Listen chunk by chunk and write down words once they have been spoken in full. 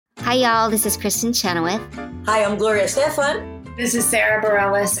Hi, y'all. This is Kristen Chenoweth. Hi, I'm Gloria Stefan. This is Sarah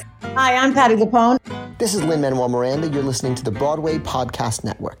Bareilles. Hi, I'm Patti LuPone. This is Lin-Manuel Miranda. You're listening to the Broadway Podcast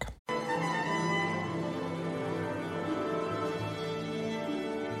Network.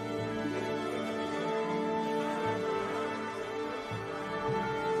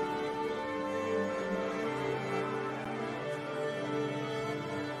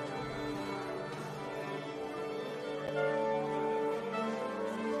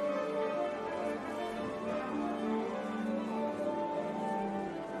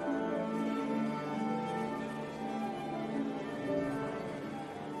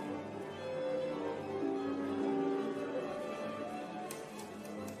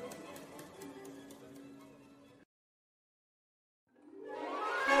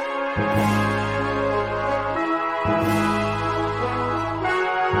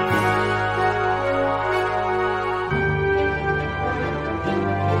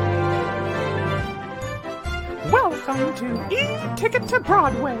 Welcome to E-Ticket to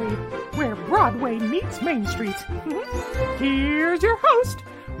Broadway, where Broadway meets Main Street. Here's your host,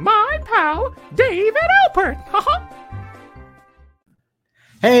 my pal, David Alpert.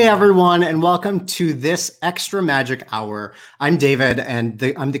 Hey everyone, and welcome to this Extra Magic Hour. I'm David, and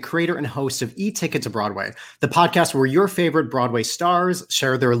I'm the creator and host of E-Ticket to Broadway, the podcast where your favorite Broadway stars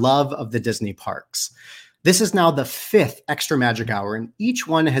share their love of the Disney parks. This is now the 5th Extra Magic Hour, and each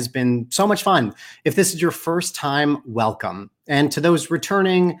one has been so much fun. If this is your first time, welcome. And to those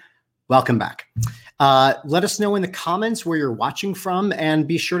returning, welcome back. Let us know in the comments where you're watching from, and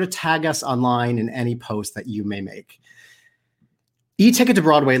be sure to tag us online in any post that you may make. E-Ticket to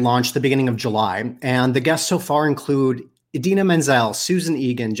Broadway launched the beginning of July, and the guests so far include Idina Menzel, Susan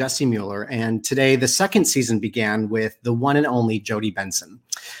Egan, Jessie Mueller, and today the second season began with the one and only Jodie Benson.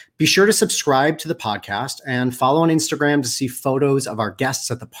 Be sure to subscribe to the podcast and follow on Instagram to see photos of our guests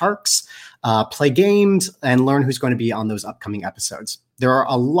at the parks, play games, and learn who's going to be on those upcoming episodes. There are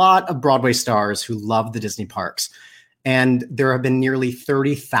a lot of Broadway stars who love the Disney parks, and there have been nearly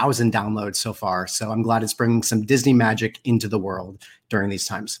 30,000 downloads so far, so I'm glad it's bringing some Disney magic into the world during these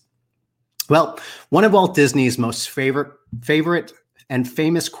times. Well, one of Walt Disney's most favorite and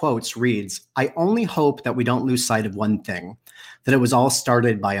famous quotes reads, "I only hope that we don't lose sight of one thing, that it was all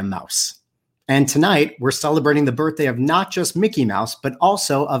started by a mouse." And tonight, we're celebrating the birthday of not just Mickey Mouse, but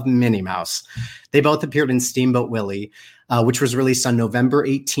also of Minnie Mouse. They both appeared in Steamboat Willie, which was released on November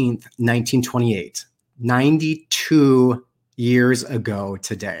 18th, 1928, 92 years ago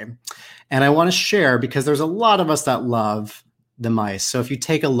today. And I want to share, because there's a lot of us that love the mice. So if you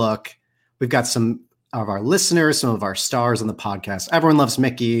take a look, we've got some of our listeners, some of our stars on the podcast. Everyone loves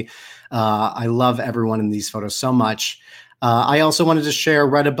Mickey. I love everyone in these photos so much. I also wanted to share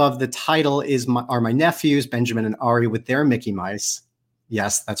right above the title are my nephews, Benjamin and Ari, with their Mickey Mice.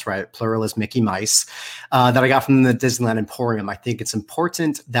 Yes, that's right. Plural is Mickey Mice that I got from the Disneyland Emporium. I think it's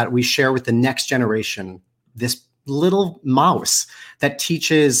important that we share with the next generation this little mouse that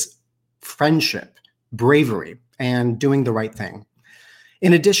teaches friendship, bravery, and doing the right thing.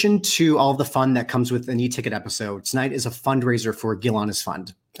 In addition to all the fun that comes with an E-Ticket episode, tonight is a fundraiser for Giuliana's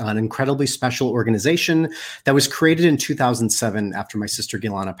Fund, an incredibly special organization that was created in 2007 after my sister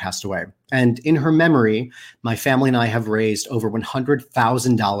Giuliana passed away. And in her memory, my family and I have raised over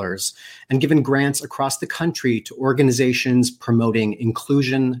 $100,000 and given grants across the country to organizations promoting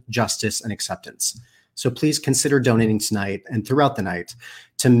inclusion, justice, and acceptance. So please consider donating tonight and throughout the night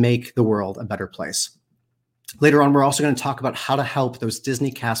to make the world a better place. Later on, we're also going to talk about how to help those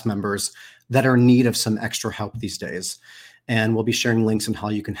Disney cast members that are in need of some extra help these days. And we'll be sharing links on how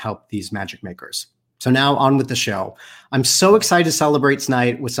you can help these magic makers. So now on with the show. I'm so excited to celebrate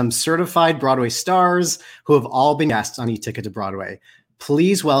tonight with some certified Broadway stars who have all been guests on E-Ticket to Broadway.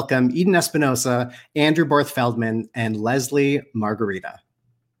 Please welcome Eden Espinosa, Andrew Barth Feldman, and Leslie Margarita.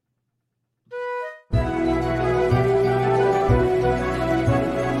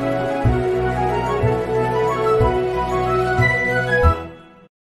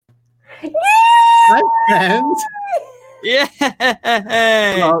 Hi, friends. Yeah.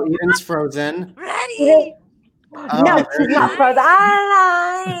 Hello, Eden's frozen. Ready? No, she's not frozen.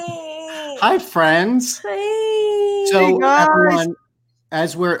 Hi, friends. Hey. So, guys. everyone,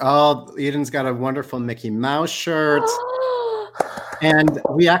 as Eden's got a wonderful Mickey Mouse shirt. And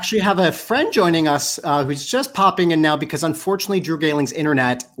we actually have a friend joining us who's just popping in now because unfortunately Drew Galing's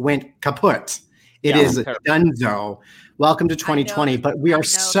internet went kaput. It is donezo. Welcome to 2020. But we are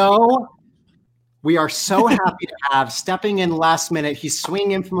so happy to have stepping in last minute. He's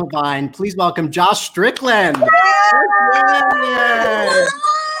swinging in from a vine. Please welcome Josh Strickland. What's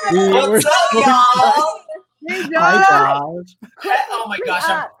up, y'all? Hi, Josh. Oh my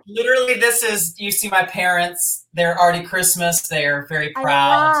gosh! Literally, you see my parents. They're already Christmas. They are very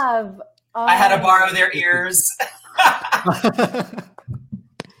proud. I had to borrow their ears.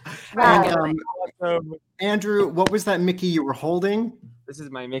 And, Andrew, what was that Mickey you were holding? This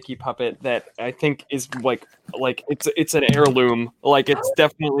is my Mickey puppet that I think is like it's an heirloom. Like it's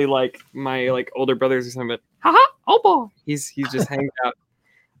definitely like my older brothers or something. But oh boy, he's just hanging out.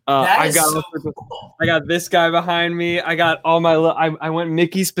 I got this guy behind me. I got all my. I went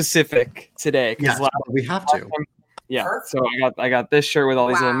Mickey specific today. Yeah, we have to. Yeah, so I got this shirt with all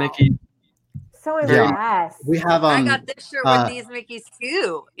these little Mickey. So impressed. We have. I got this shirt with these Mickeys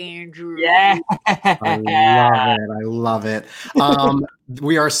too, Andrew. Yeah, I love it.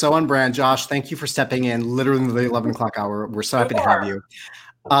 We are so on brand, Josh. Thank you for stepping in. Literally in the 11 o'clock hour. We're so happy to have you.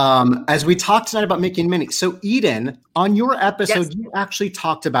 As we talked tonight about Mickey and Minnie. So Eden, on your episode, you actually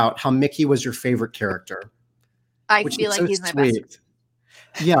talked about how Mickey was your favorite character. I feel like he's my best.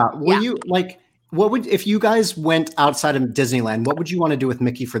 Yeah. Will you what would, if you guys went outside of Disneyland, what would you want to do with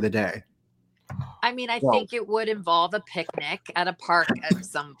Mickey for the day? I mean, I think it would involve a picnic at a park of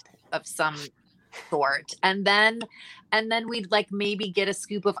some sort. And then we'd maybe get a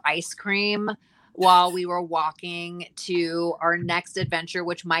scoop of ice cream while we were walking to our next adventure,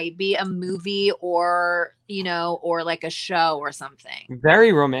 which might be a movie or like a show or something.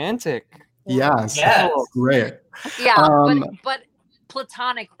 Very romantic. Yes. Great. Yeah, but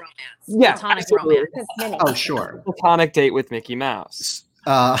platonic romance. Yeah, platonic absolutely. romance. Oh, sure. Platonic date with Mickey Mouse.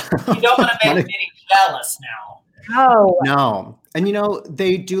 You don't want to make Minnie jealous now. Oh no. And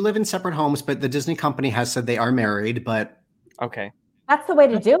they do live in separate homes, but the Disney company has said they are married. But okay, that's the way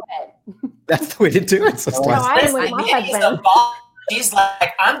to do it. That's the way to do it. So I'm with my husband. She's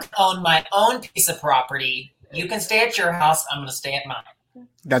like, I'm going to own my own piece of property. You can stay at your house. I'm going to stay at mine.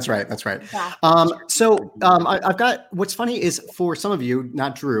 That's right. Yeah. I've got, what's funny is for some of you,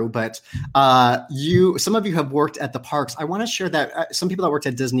 not Drew, but some of you have worked at the parks. I want to share that some people that worked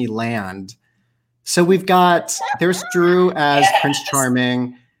at Disneyland. So there's Drew as Prince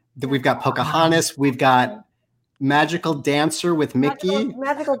Charming. We've got Pocahontas. We've got Magical Dancer with Mickey.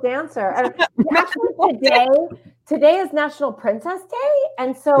 Magical Dancer. And actually today is National Princess Day.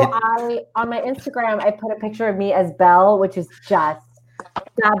 And so on my Instagram, I put a picture of me as Belle, which is just,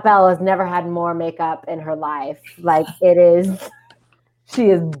 that Belle has never had more makeup in her life. She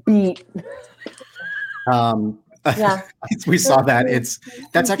is beat. Yeah. We saw that.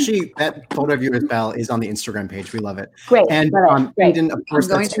 That's actually, that photo of you as Belle is on the Instagram page. We love it. Great. And great. Eden, of course,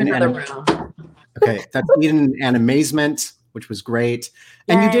 I'm going to another room. Okay, that's Eden and Amazement, which was great.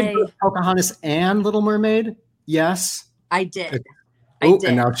 And you did both Pocahontas and Little Mermaid? Yes? I did. And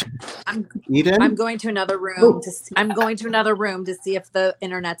now Eden? I'm going to another room. I'm going to another room to see if the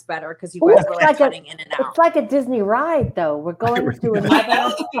internet's better because you guys were cutting in and out. It's like a Disney ride, though. We're going to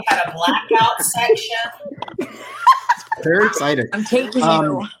another. We had a blackout section. Very excited. I'm taking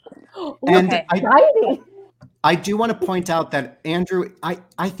you. And I do want to point out that Andrew,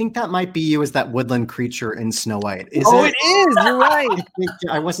 I think that might be you as that woodland creature in Snow White. It is. You're right.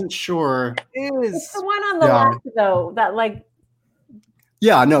 I wasn't sure. It is. It's the one on the left, though. That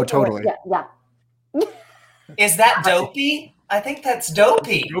Yeah, no, totally. Yeah. Is that Dopey? I think that's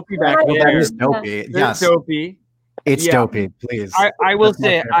Dopey. Dopey back there. That is Dopey. Yes. Dopey. It's Dopey, please. I will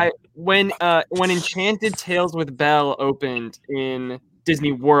say, when Enchanted Tales with Belle opened in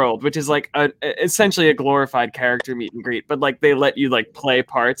Disney World, which is essentially a glorified character meet and greet, but they let you play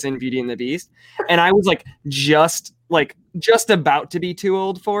parts in Beauty and the Beast, and I was just about to be too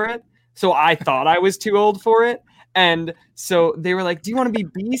old for it, so I thought I was too old for it, and so they were like, "Do you want to be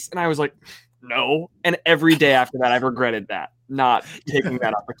Beast?" And I was like, "No." And every day after that, I've regretted not taking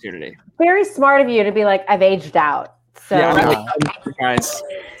that opportunity. Very smart of you to be like, I've aged out. So guys.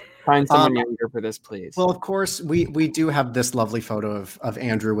 Find someone younger for this, please. Well, of course, we do have this lovely photo of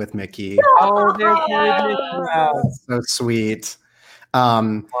Andrew with Mickey. Oh, there's so sweet.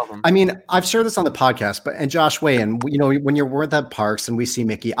 I mean, I've shared this on the podcast, and Josh, weigh in. When you're at the parks and we see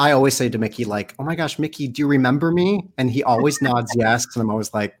Mickey, I always say to Mickey, "Oh my gosh, Mickey, do you remember me?" And he always nods yes, and I'm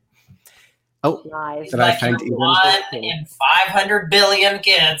always like, "Oh, nice." Did I find one in 500 billion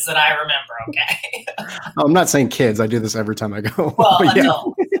kids that I remember?" Okay. I'm not saying kids. I do this every time I go. Well, yeah.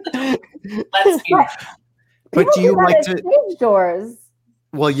 Let's be. But do you like to stage doors?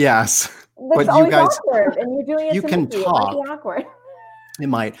 Well, yes. But you guys, awkward, and you're doing it. You can Mickey. talk. It might be awkward. It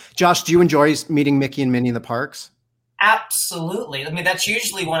might. Josh, do you enjoy meeting Mickey and Minnie in the parks? Absolutely. I mean, that's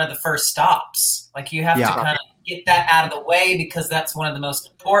usually one of the first stops. You have to kind of get that out of the way because that's one of the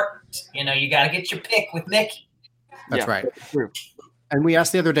most important. You got to get your pick with Mickey. That's right. True. And we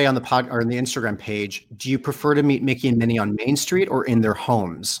asked the other day on the pod or on the Instagram page, do you prefer to meet Mickey and Minnie on Main Street or in their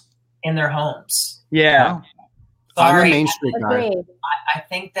homes? In their homes. Yeah. I'm a Main Street guy. I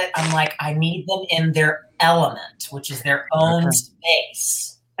think that I'm like, I need them in their element, which is their own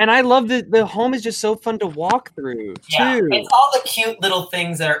space. And I love that the home is just so fun to walk through, too. It's all the cute little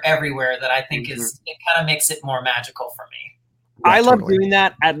things that are everywhere that I think it kind of makes it more magical for me. Yeah, I love doing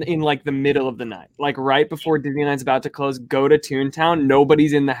that in like the middle of the night, like right before Disneyland's about to close. Go to Toontown,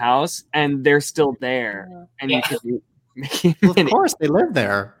 nobody's in the house, and they're still there. And you can do Mickey and Minnie. Of course, they live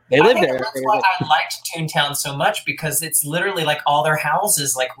there. They live there. That's why I liked Toontown so much, because it's literally like all their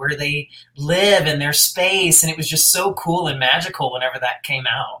houses, like where they live and their space, and it was just so cool and magical whenever that came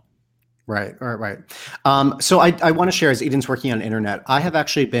out. Right. So I want to share, as Eden's working on internet, I have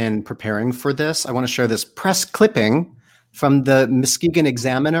actually been preparing for this. I want to share this press clipping from the Muskegon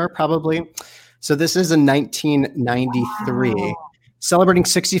Examiner, probably. So this is in 1993, celebrating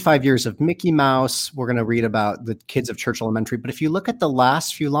 65 years of Mickey Mouse. We're going to read about the kids of Church Elementary. But if you look at the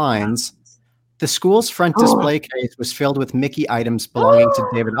last few lines, the school's front display case was filled with Mickey items belonging to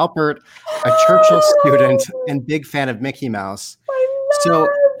David Alpert, a Churchill student and big fan of Mickey Mouse. So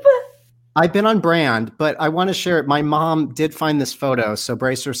I've been on brand, but I want to share it. My mom did find this photo, so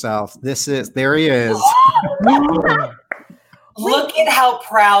brace yourself. There he is. Look at how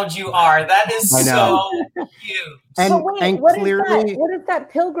proud you are. That is so cute. And what clearly, what is that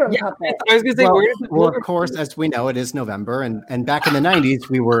pilgrim puppet? I was going to say, well, of course, as we know, it is November, and back in the 90s,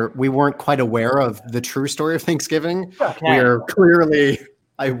 we weren't quite aware of the true story of Thanksgiving. We are clearly,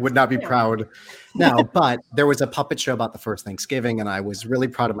 I would not be proud now, but there was a puppet show about the first Thanksgiving, and I was really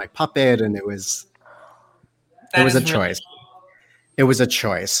proud of my puppet, and it was a choice. It was a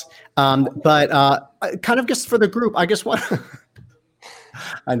choice. But kind of just for the group, I guess what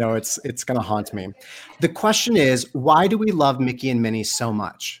I know it's going to haunt me. The question is, why do we love Mickey and Minnie so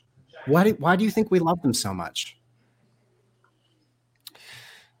much? Why do you think we love them so much?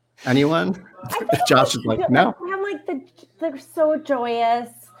 Anyone? Josh is like, no. I'm like, they're so joyous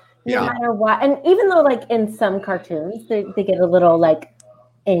no matter what. And even though like in some cartoons, they get a little like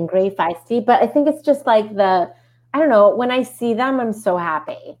angry, feisty, but I think it's just like I don't know, when I see them, I'm so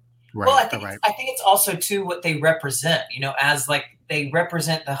happy. Right, well, I think it's also too what they represent, as like they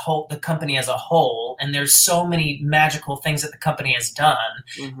represent the company as a whole, and there's so many magical things that the company has done,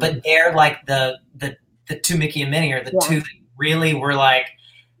 but they're like the two Mickey and Minnie are the two that really were like,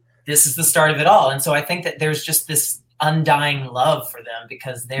 this is the start of it all. And so I think that there's just this undying love for them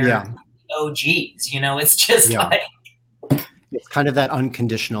because they're OGs, it's just like, it's kind of that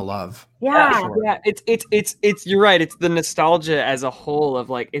unconditional love. Yeah. Yeah. It's you're right. It's the nostalgia as a whole of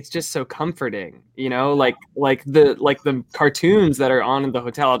like, it's just so comforting, like the cartoons that are on in the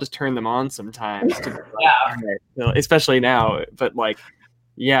hotel. I'll just turn them on sometimes. Especially now. But like,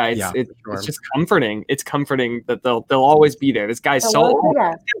 it's just comforting. It's comforting that they'll always be there. This guy's so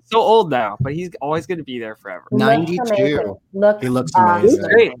old now, but he's always going to be there forever. 92. He looks amazing.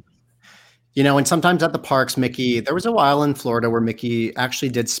 Great. And sometimes at the parks, Mickey, there was a while in Florida where Mickey actually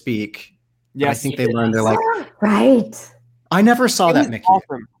did speak. Yes. I think they learned, they're like, right. I never saw that, Mickey.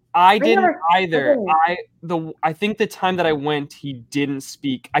 Awesome. I didn't either. I think the time that I went, he didn't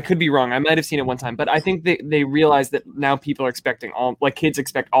speak. I could be wrong. I might have seen it one time, but I think they realized that now people are expecting kids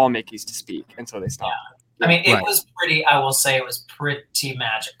expect all Mickeys to speak, and so they stopped. Yeah. I mean, it was pretty. I will say it was pretty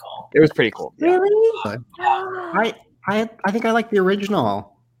magical. It was pretty cool. Really? I think I like the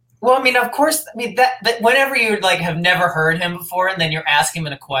original. Well, I mean, of course. I mean that whenever you like have never heard him before, and then you're asking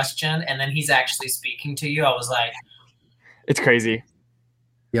him a question, and then he's actually speaking to you, I was like, it's crazy.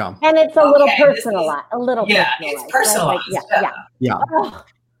 Yeah. And it's a little personalized. It's personalized. Yeah. Oh,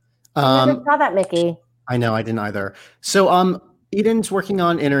 I never saw that, Mickey. I know, I didn't either. So Eden's working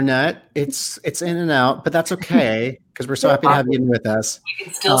on internet. It's in and out, but that's okay because we're so happy to have Eden with us. We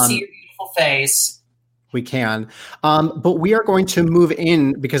can still see your beautiful face. We can. But we are going to move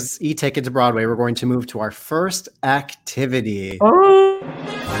in because E-Ticket to Broadway. We're going to move to our first activity. Put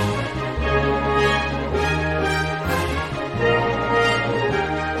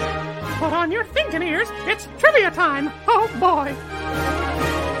on your thinking ears. It's trivia time. Oh, boy.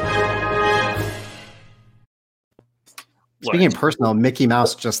 Speaking of personal, Mickey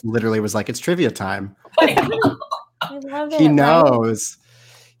Mouse just literally was like, it's trivia time. I love it. He knows. Right?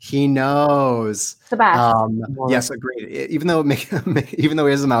 He knows. The best. Yes, agreed. even though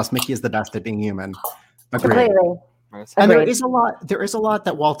he is a mouse, Mickey is the best at being human. Agreed. Completely. And there is a lot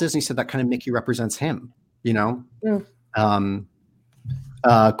that Walt Disney said that kind of Mickey represents him,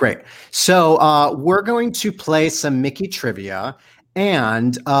 Great. So we're going to play some Mickey trivia.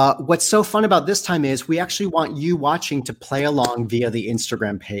 And what's so fun about this time is we actually want you watching to play along via the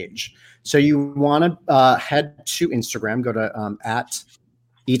Instagram page. So you want to head to Instagram, go to at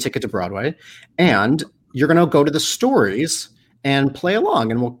eTicket to Broadway, and you're going to go to the stories and play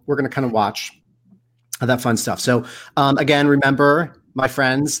along, and we're going to kind of watch that fun stuff. So again, remember, my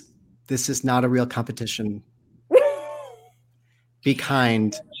friends, this is not a real competition. Be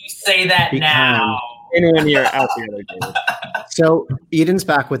kind. You say that now. Anyone here out there? So Eden's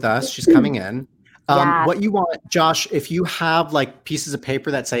back with us. She's coming in. Yes. What you want, Josh, if you have like pieces of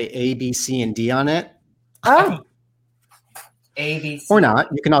paper that say A, B, C, and D on it, Oh, A, B, C. or not,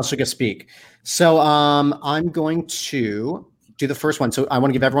 you can also just speak. So I'm going to do the first one. So I want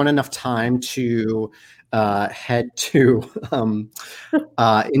to give everyone enough time to head to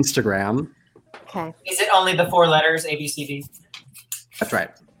Instagram. okay. Is it only the 4 letters, A, B, C, D? That's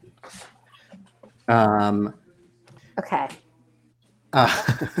right. Okay.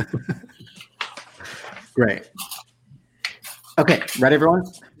 Great. Okay, ready, everyone?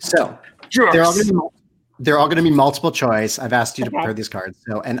 So they're all going to be multiple choice. I've asked you to prepare these cards.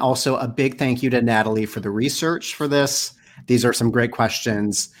 So, and also a big thank you to Natalie for the research for this. These are some great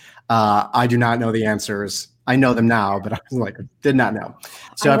questions. I do not know the answers. I know them now, but I was like, did not know.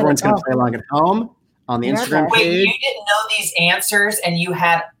 So everyone's going to play along at home on the Instagram Wait, page. you didn't know these answers and you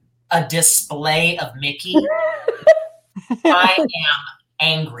had a display of Mickey? I am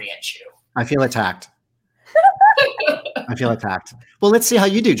angry at you. I feel attacked. I feel attacked. Well, let's see how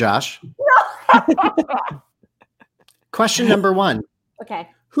you do, Josh. Question number 1. Okay.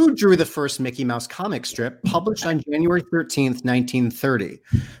 Who drew the first Mickey Mouse comic strip published on January 13th, 1930?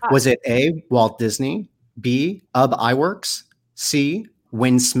 Was it A, Walt Disney, B, Ub Iwerks, C,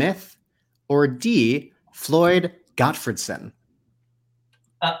 Win Smith, or D, Floyd Gottfredson?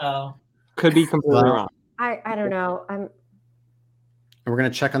 Uh-oh. Could be completely wrong. I don't know. And we're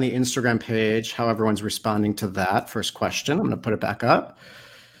going to check on the Instagram page how everyone's responding to that first question. I'm going to put it back up.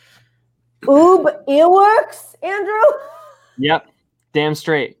 Ub Iwerks, Andrew? Yep. Damn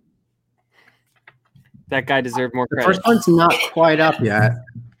straight. That guy deserved more The credit. first one's not quite up yet.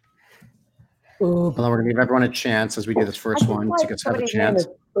 Although we're going to give everyone a chance as we do this first one to get have a chance.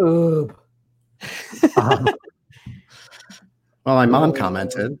 Ub. Well, my mom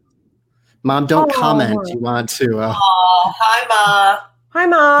commented. Mom, don't comment. You want to. Oh, hi, Ma. Hi,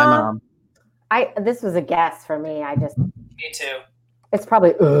 Mom. Hi, Mom. This was a guess for me. Me too. It's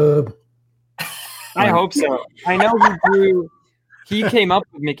probably Ub. I hope so. I know he came up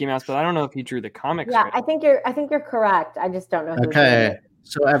with Mickey Mouse, but I don't know if he drew the comic Yeah, strip. I think you're correct. I just don't know who. Okay.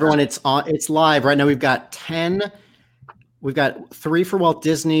 So everyone, it's live right now. We've got 10. We've got 3 for Walt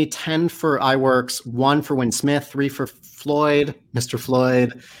Disney, 10 for Iwerks, 1 for Win Smith, 3 for Floyd, Mr.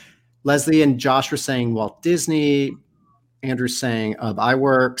 Floyd. Leslie and Josh are saying Walt Disney. Andrew's saying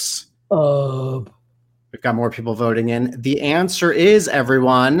Iwerks. We've got more people voting in. The answer is,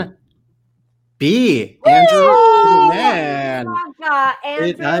 everyone, B. Andrew. Man.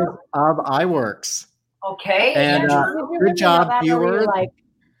 It is of Iwerks. Okay. And good job, viewers. Like,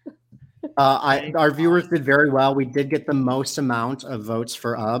 Our viewers did very well. We did get the most amount of votes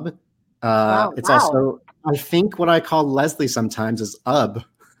for Ub. It's wow. also, I think, what I call Leslie sometimes is Ub.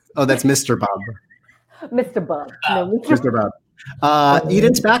 Oh, that's Mr. Bob. Mr. Bub. No, Mr. Bob.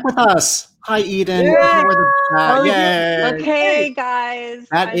 Eden's back with us. Hi, Eden. Yay. Okay, guys.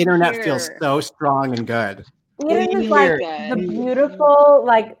 That I'm internet here. feels so strong and good. Eden is like the beautiful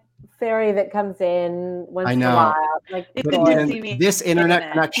fairy that comes in once I in know. a while. Like But joy. Eden, this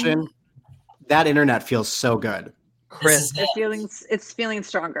internet connection, that internet feels so good. Chris. It's feeling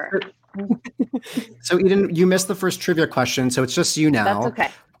stronger. So Eden, you missed the first trivia question, so it's just you now. That's okay.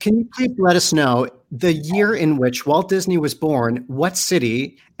 Can you please let us know the year in which Walt Disney was born, what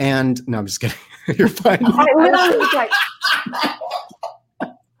city, and no, I'm just kidding. You're fine. I literally was like,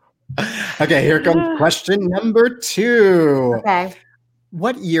 Okay, here comes question number 2. okay.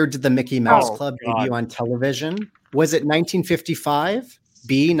 What year did the Mickey Mouse Oh, Club God. debut on television? Was it 1955,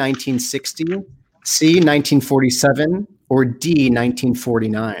 B, 1960, C, 1947, or D,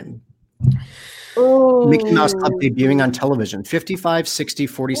 1949? Ooh. Mickey Mouse Club debuting on television, 55, 60,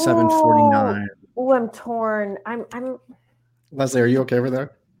 47, 49. Ooh, I'm torn. I'm Leslie, are you okay over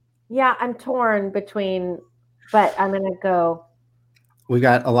there? yeah, I'm torn between, but I'm gonna go. We've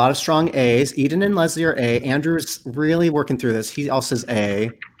got a lot of strong A's. Eden and Leslie are A. Andrew's really working through this. He also is A.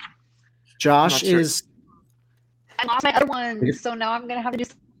 Josh I'm not sure. is. I lost my other one, so now I'm gonna have to do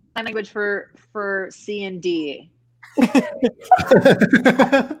sign language for C and D.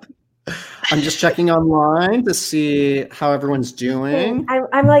 I'm just checking online to see how everyone's doing.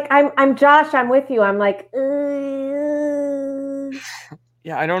 I'm Josh. I'm with you. I'm like,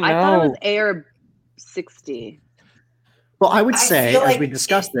 Yeah, I don't I thought it know. was A or 60. Well, I would say, feel as like we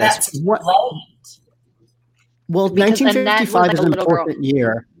discussed this, that's what? late. Well, Because Annette was 1955 like is a an little girl. important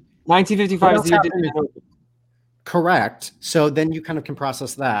year. 1955 is What the year else Disney happened? opened. Correct. So then you kind of can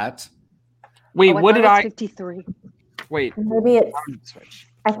process that. Wait, what did I? 53. Wait, Maybe it's. I'm gonna switch.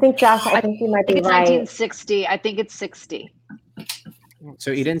 I think Josh. I think you might I think be it's right. 1960. I think it's 60.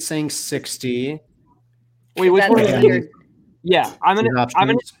 So Eden's saying 60. Wait, which That's one? Okay. Is weird. Yeah, I'm Your gonna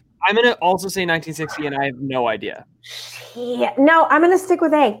options. also say 1960, and I have no idea. Yeah. No, I'm gonna stick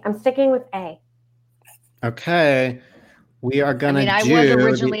with A. I'm sticking with A. Okay. We are gonna I was do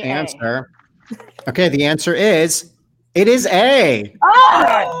originally the A. answer. Okay, the answer is it is A. Oh,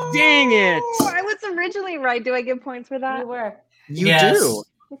 God dang it! I was originally right. Do I get points for that? you were. You Yes. do.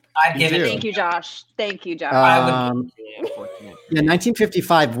 I'd give do. it. Thank you, Josh. Thank you, Josh. I would- Unfortunate. Yeah,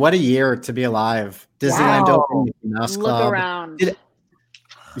 1955. What a year to be alive. Disneyland Wow. opened, Mickey Mouse Look Club. around. Did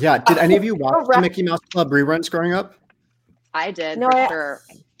any of you watch the Right. Mickey Mouse Club reruns growing up? I did No, for sure.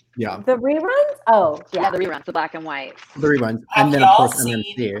 Yeah, The reruns? Oh, Yeah, yeah. the reruns, the black and white. the reruns, Have and then of y'all course seen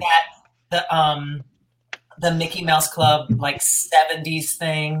MMC. that the Mickey Mouse Club like 70s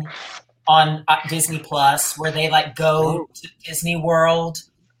thing on Disney Plus where they like go to Disney World?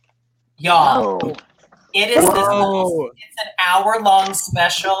 Y'all, Oh, it is this Oh, it's an hour-long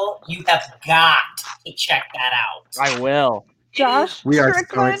special. You have got to check that out. I will. Josh We are so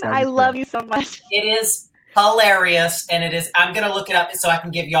Strickland, excited I for love it. you so much. It is hilarious, and it is. I'm gonna look it up so I can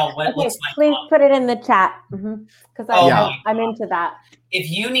give y'all what it Okay, looks like. please put it in the chat because Oh Yeah. my I'm into that. If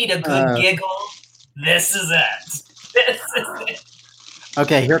you need a good giggle, this is it. This is it.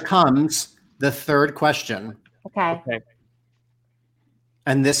 Okay, here comes the third question, Okay.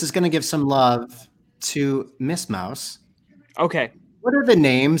 and this is going to give some love to Miss Mouse. Okay. What are the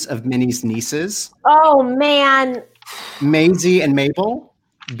names of Minnie's nieces? Oh man. Maisie and Mabel.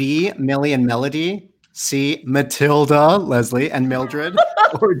 B. Millie and Melody. C. Matilda, Leslie, and Mildred.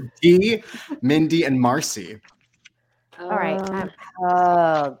 Or D. Mindy and Marcy. All right.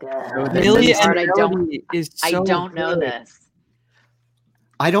 Oh, good. Millie and Art, I don't- Melody is I so don't know good. this.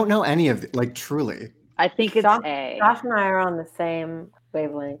 I don't know any of it, like truly. I think it's Josh, A. Josh and I are on the same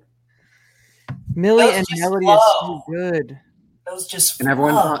wavelength. Millie Those and just Melody is so flow. good. Those just And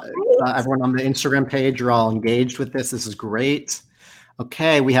everyone, flow. everyone on the Instagram page, you're all engaged with this. This is great.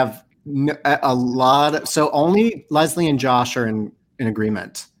 Okay, we have a lot. So only Leslie and Josh are in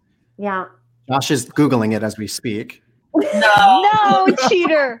agreement. Yeah. Josh is Googling it as we speak. No, No,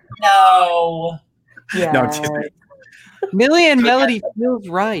 cheater. no. Yeah. No, kidding. Millie and Melody feels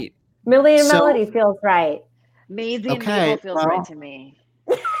right. Millie and So- Melody feels right. Maisie and Okay, Mabel feels well- right to me.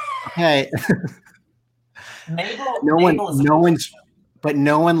 Okay, Mabel, no Mabel is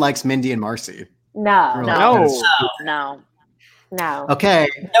no one likes Mindy and Marcy. No. Really. No. No. No. Okay,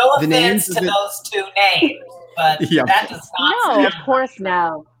 No The offense names to of the- those two names, but Yeah. that does not No, of sound course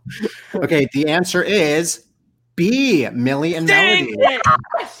No. okay. The answer is B. Millie and Dang Melody. it!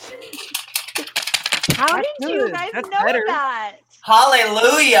 How That's did you good. guys That's know better. that?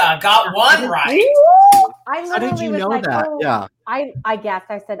 Hallelujah! Got one right. I How did literally you was know like, that? oh, Yeah. I guessed.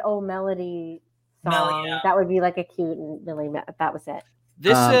 I said, oh, Melody song. Melody, yeah. That would be like a cute and Millie. That was it.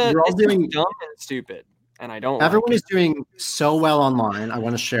 This, You're all this doing- is dumb and stupid, and I don't. Everyone like is doing so well online. I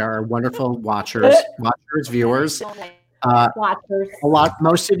want to share our wonderful watchers, viewers. Watchers.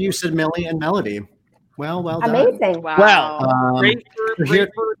 Most of you said Millie and Melody. Well done. Amazing. Wow. Well, Great for here-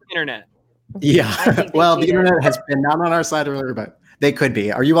 the internet. I Yeah. think they Well, the cheated. internet has been not on our side earlier, but they could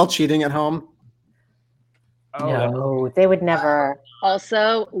be. Are you all cheating at home? Oh, No, they would never.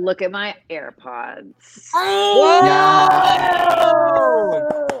 Also, look at my AirPods.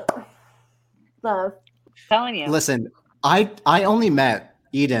 Love. telling you. Listen, I only met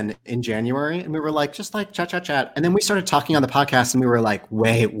Eden in January, and we were like, just like chat, and then we started talking on the podcast, and we were like,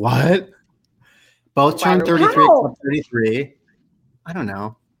 wait, what? Both turned 33, How? club 33. I don't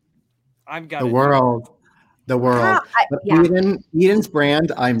know. I've got The it. world. Ah, But yeah. Eden's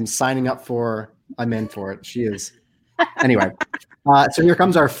brand, I'm signing up for. I'm in for it. She is. Anyway, so here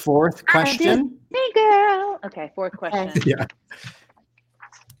comes our fourth question. Hey, girl. Okay, fourth question. Yeah.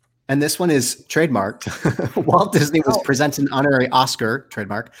 And this one is trademarked. Walt Disney was presented an honorary Oscar,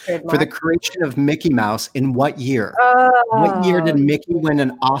 trademark, for the creation of Mickey Mouse in what year? What year did Mickey win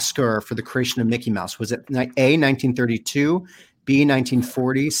an Oscar for the creation of Mickey Mouse? Was it A, 1932, B,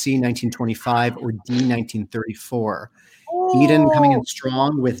 1940, C, 1925, or D, 1934? Eden coming in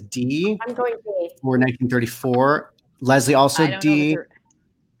strong with D I'm going B. for 1934. Leslie also I don't know D. if they're-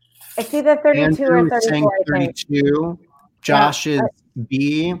 It's either 32 Andrew or saying 34, I think. 32. Josh is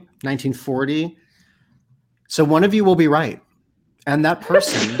B, 1940. So one of you will be right. And that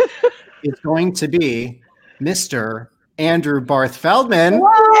person is going to be Mr. Andrew Barth Feldman.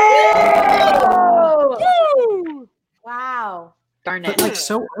 Whoa! Wow. Darn But it. like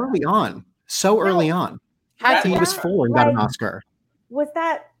so early on. So early on. Had He was 4 and got an Oscar. Was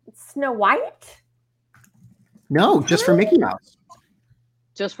that Snow White? No, just for Mickey Mouse.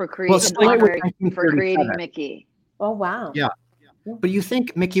 Just for Well, Snow White was for creating 1937. Mickey. Oh wow. Yeah. But you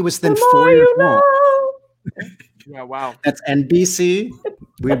think Mickey was then The 4 more years you old. know. Yeah, wow. That's NBC.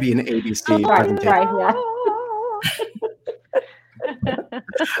 We'd be an ABC presentation.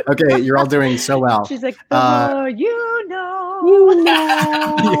 Okay, you're all doing so well. She's like, the more you know. You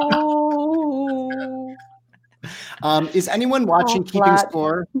know. Is anyone watching keeping flat.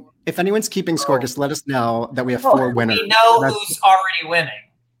 score? If anyone's keeping score, just let us know that we have 4 winners. We know That's- who's already winning.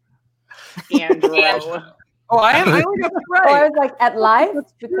 Andrew. Oh, I only got Oh, I right. was like at live.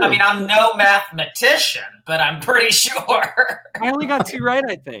 I mean, I'm no mathematician, but I'm pretty sure. I only got 2 right,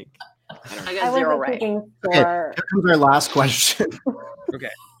 I think. I I got 0 wasn't right. keeping Okay, score. here comes our last question. Okay.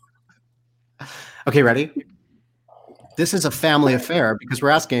 Okay, ready? This is a family affair because we're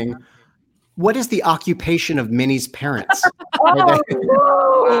asking, what is the occupation of Minnie's parents? Oh, Are they,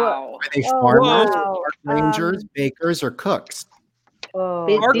 Wow. are they Oh, farmers, wow. park rangers, bakers, or cooks? Oh.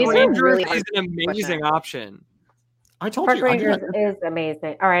 Park These are Rangers really is hard an amazing option. I told Park you. I did Rangers it. is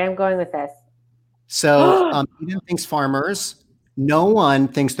amazing. All right, I'm going with this. So Eden thinks farmers. No one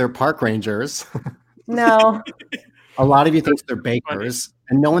thinks they're park rangers. No. A lot of you thinks they're bakers,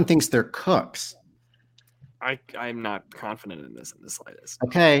 and no one thinks they're cooks. I'm not confident in this in the slightest.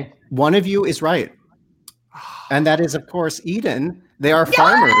 Okay, one of you is right. And that is, of course, Eden. They are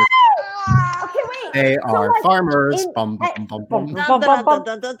farmers. Okay, wait. They So, are like, farmers. in- Bum, bum, bum, bum.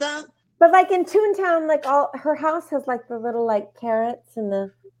 But like in Toontown, like her house has like the little like carrots and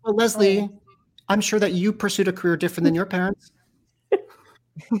the. Well, Leslie, I'm sure that you pursued a career different than your parents.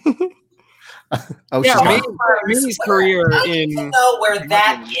 Oh, Yeah, she's gone. Minnie's career I don't in know where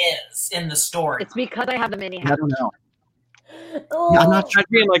that is in the story. It's because I have the mini I hat. don't know. Oh, Yeah, I'm not sure. I'd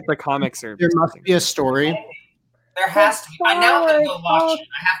be in like the comics or There must be a story. There has to be. I now have to go Flowers, watch it.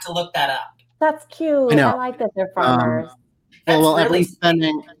 I have to look that up. That's cute. I know. I like that they're farmers. Well, That's really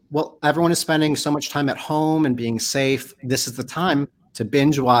everyone is spending so much time at home and being safe. This is the time to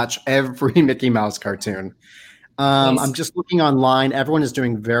binge watch every Mickey Mouse cartoon. Nice. I'm just looking online. Everyone is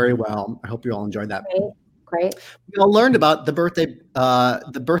doing very well. I hope you all enjoyed that. Great. We all learned about the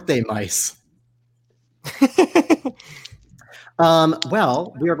birthday mice.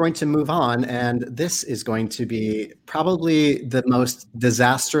 Well, we are going to move on, and this is going to be probably the most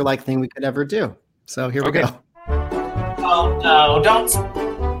disaster-like thing we could ever do. So here we Okay. go. Oh no! Don't.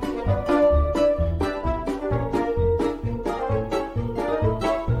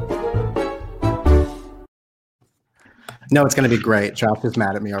 No, it's going to be great. Josh is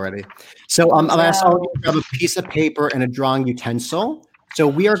mad at me already. So I've asked all of you to grab a piece of paper and a drawing utensil. So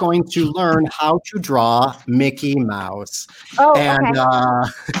we are going to learn how to draw Mickey Mouse. Oh, And okay.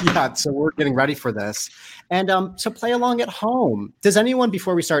 yeah, so we're getting ready for this. And so play along at home. Does anyone,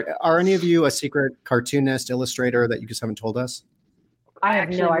 before we start, are any of you a secret cartoonist, illustrator that you just haven't told us? I have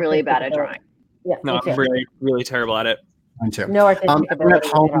actually no really artistic bad at ability. drawing. Yeah, No, me I'm too. really, really terrible at it. Mine too. No artistic Everyone at ability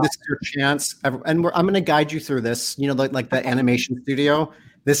home, at all. this is your chance. And I'm going to guide you through this. You know, like the animation studio.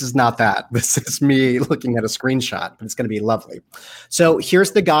 This is not that. This is me looking at a screenshot, but it's going to be lovely. So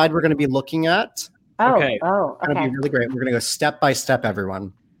here's the guide we're going to be looking at. Oh, Okay. oh, It's going to okay. be really great. We're going to go step by step,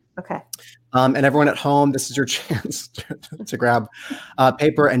 everyone. Okay. And everyone at home, this is your chance to grab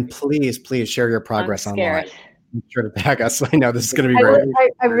paper and please share your progress I'm online. scared. Make sure to tag us. I know this is going to be I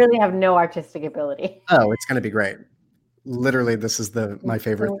great. really have no artistic ability. Oh, it's going to be great. Literally, this is my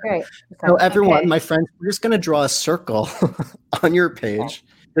favorite thing. Great. So everyone, Okay. my friends, we're just going to draw a circle on your page.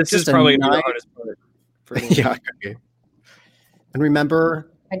 This Just is a probably the nice- hardest part. For me. Yeah, it could be. And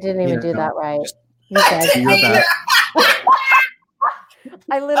remember, I didn't even Yeah, do no, that right. just You guys, do your best.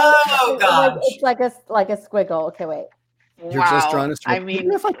 I literally. Oh, gosh. It's like a squiggle. Okay, wait. You're just drawing a circle. I mean,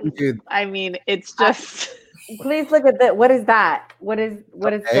 Even if I can do it's just. Please look at that. What is that? What is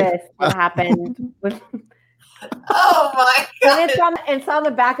Okay. this? What happened? Oh my And god! it's on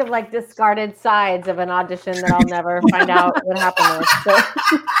the back of like discarded sides of an audition that I'll never find out what happened with. So,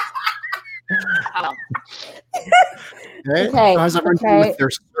 Okay. Okay, How's everyone doing okay. with their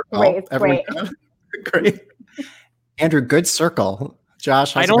circle? Great, it's Everyone good? Great. Andrew, good circle.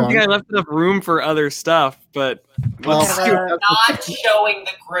 Josh, how's I it don't going? think I left enough room for other stuff, but Well, let's see what- Not showing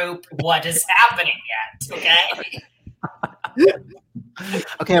the group what is happening yet. Okay.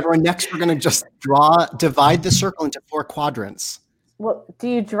 okay, everyone. Next, we're going to just divide the circle into 4 quadrants. well, do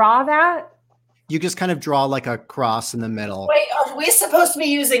you draw that? You just kind of draw like a cross in the middle. Wait, are we supposed to be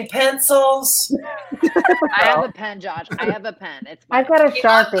using pencils? I have a pen, Josh. I have a pen. It's I've got a I'm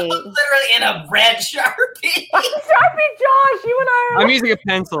Sharpie. literally in a red Sharpie. Sharpie, Josh, you and I are. I'm using a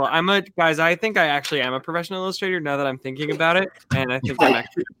pencil. Guys. I think I actually am a professional illustrator now that I'm thinking about it, and I think I'm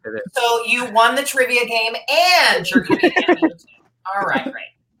actually good at it. So you won the trivia game and you're going to be on YouTube. All right,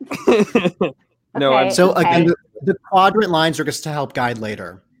 great. No, Okay. I'm So again, the quadrant lines are just to help guide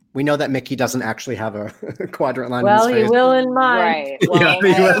later. We know that Mickey doesn't actually have a quadrant line Well, in his you face. will in mine. right. Well, Yeah,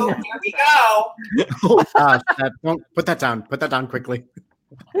 you will. Here we go. Oh, gosh, don't put that down. Put that down quickly.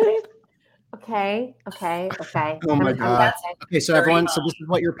 Okay. Oh my God. Okay, so Very everyone, so this is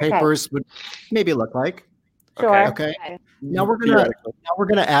what your papers would maybe look like. Sure. Okay. Okay. Now we're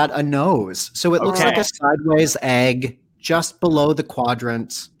gonna add a nose. So it looks like Okay. a sideways egg just below the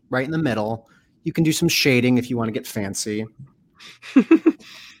quadrant, right in the middle. You can do some shading if you want to get fancy.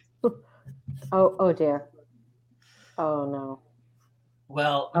 Oh dear. Oh no.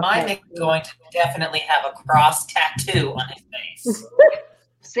 Well, Okay. mine is going to definitely have a cross tattoo on his face.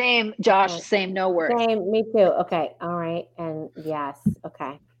 Same, Josh. Same. No words. Same. Me too. Okay. All right. And yes.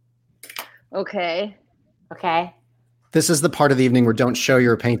 Okay. Okay. Okay. This is the part of the evening where don't show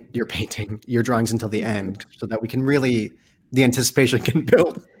your painting, your drawings until the end, so that we can really the anticipation can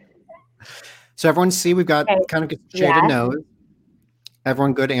build. So everyone see we've got Okay. kind of shaded Yes. nose.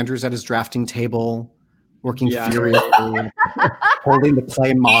 Everyone good. Andrew's at his drafting table, working Yeah. furiously, holding the clay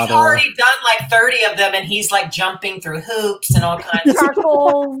He's model. already done like 30 of them and he's like jumping through hoops and all kinds of stuff.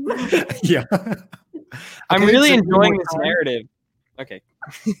 Charcoal. Yeah. I'm Okay, really so enjoying one this more time. narrative. Okay.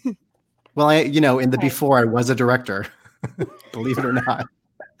 Well, in the Okay. before, I was a director, believe it or not.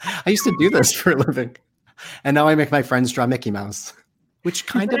 I used to do this for a living, and now I make my friends draw Mickey Mouse, which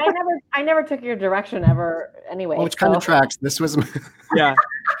kind of, But I never took your direction ever anyway. which kind of so- tracks. This was, Yeah.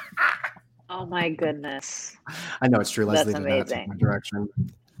 Oh my goodness. I know it's true. Leslie That's did not take amazing. my direction.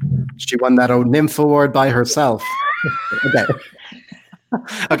 She won that nymph award by herself. Okay.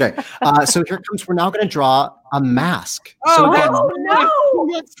 Okay. So here comes. We're now going to draw a mask. So again,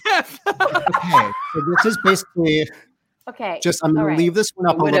 okay. So this is basically Okay. just. I'm going all to right. leave this one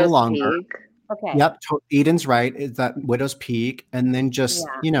up a Widow's little longer. Peak. Okay. Yep, Eden's right. Is that widow's peak, and then just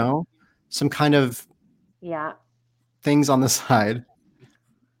Yeah. some kind of Yeah. things on the side.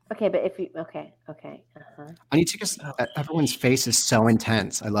 Okay, but if you okay. Uh-huh. I need to just. Everyone's face is so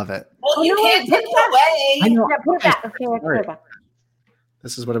intense. I love it. Well, you no, can't put take it away. I know. Yeah, put it back. Okay, let's put Sorry. it back.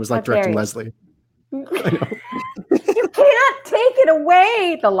 This is what it was like How dare directing you. Leslie. You can't take it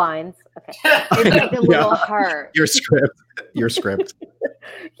away. The lines. Okay. It's like a little heart. Your script. Your script.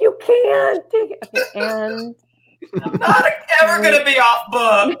 You can't take it. Okay, and I'm not ever going to be off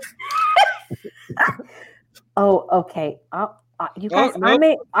book. oh, okay. You guys,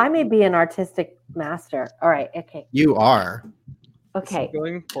 no. I may be an artistic master. All right. Okay. You are. Okay.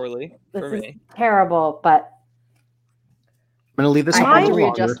 Going poorly This for is me. terrible, but I'm going to leave this I up a had to little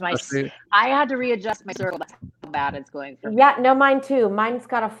longer, readjust my. especially- I had to readjust my circle. That's how bad it's going for me. yeah, no, mine too. Mine's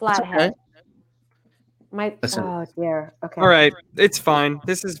got a flat It's okay. head. My Listen. oh dear. Okay. All right, it's fine.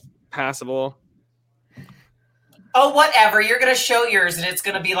 This is passable. Oh, whatever. You're going to show yours and it's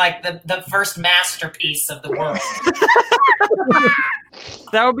going to be like the first masterpiece of the world.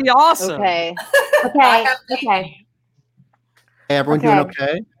 That would be awesome. Okay. Okay. Okay. Hey, everyone doing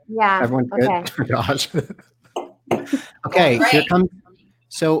okay? Yeah. Everyone good? Okay. Oh, gosh. Okay, Great. here comes.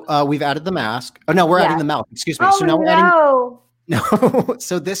 So we've added the mask. Oh no, we're Yeah. adding the mouth. Excuse me. Oh So now we're adding. no. No.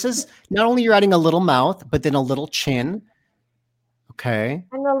 So this is not only you're adding a little mouth, but then a little chin. Okay.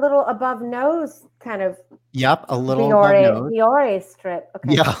 And a little above nose kind of Yep. A little above nose. Biore strip.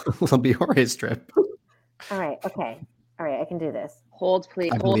 Okay. Yeah, a little Biore strip. All right. Okay. All right. I can do this. Hold,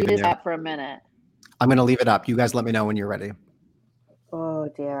 please. I Hold believe in this you. up for a minute. I'm gonna leave it up. You guys let me know when you're ready. Oh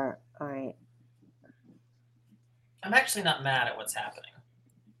dear. All right. I'm actually not mad at what's happening.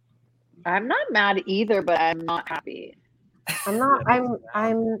 I'm not mad either, but I'm not happy. I'm not.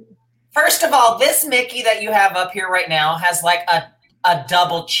 I'm. First of all, this Mickey that you have up here right now has like a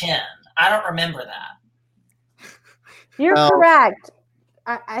double chin. I don't remember that. You're Well- correct.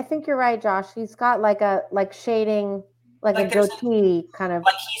 I think you're right, Josh. He's got like shading, like Like a there's- goatee kind of.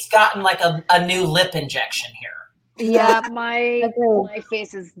 Like he's gotten like a new lip injection here. Yeah, my Agreed.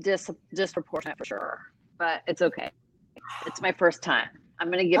 face is disproportionate for sure, but it's okay. It's my first time. I'm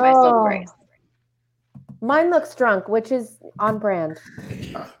gonna give myself Oh. grace. Mine looks drunk, which is on brand.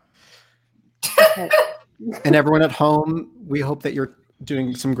 Okay. And everyone at home, we hope that you're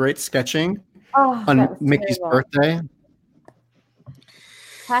doing some great sketching Oh, on that was Mickey's terrible. birthday.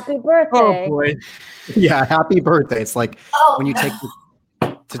 Happy birthday. Oh boy. Yeah, happy birthday. It's like Oh, when you take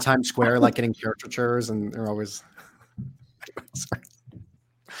to Times Square, like getting caricatures, and they're always. Sorry.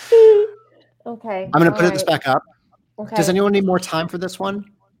 Okay. I'm going to put this back up. Okay. Does anyone need more time for this one?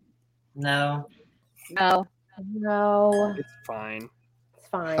 No. No. It's fine. It's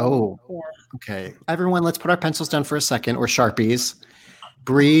fine. Oh, yeah. Okay. Everyone, let's put our pencils down for a second, or Sharpies.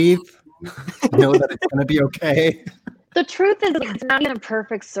 Breathe. Know that it's going to be okay. The truth is, it's not even a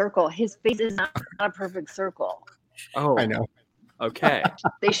perfect circle. His face is not a perfect circle. Oh, I know. Okay.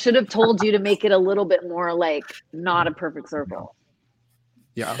 They should have told you to make it a little bit more like not a perfect circle.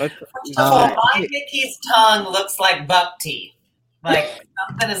 Yeah. First of all, my Mickey's tongue looks like buck teeth. Like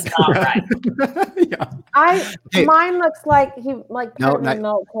something is not right. Okay. Mine looks like he like No, part of the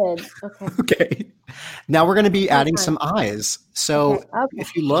milk kid. Okay. Okay. Now we're going to be adding some eyes. So Okay.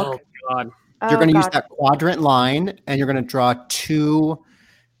 if you look, God. you're going to use God. that quadrant line, and you're going to draw two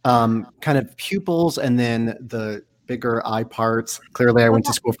kind of pupils, and then the bigger eye parts. Clearly, I went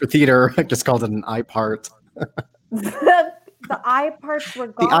to school for theater. I just called it an eye part. The eye parts were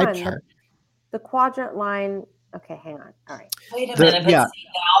The gone. eye part. The quadrant line. Okay, hang on. All right. Wait a minute, but see,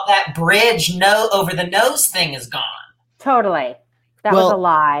 now that bridge over the nose thing is gone. Totally. That was a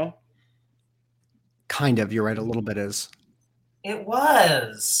lie. Kind of. You're right. A little bit is. It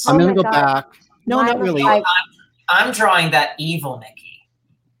was. I'm Oh going to my go God. back. No, Mine not looks really. like- I'm drawing that evil Mickey.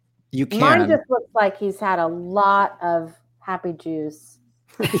 You can. Mine just looks like he's had a lot of happy juice.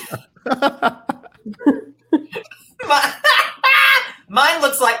 Mine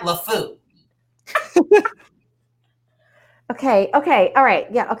looks like LeFou. Okay. All right.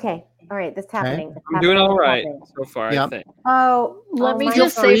 Yeah. Okay. All right. This is happening. It's I'm doing happening. all It's right happening. so far, Yep. I think. Oh, Let me mine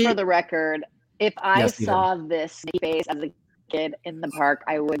just is- say for the record, if I Yes, Eden. saw this face as a kid in the park,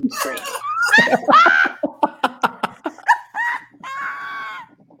 I would scream.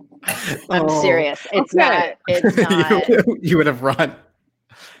 I'm Oh. serious. It's Okay. not. It's not. you would have run.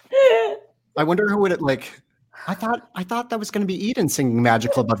 I wonder who would it like. I thought that was going to be Eden singing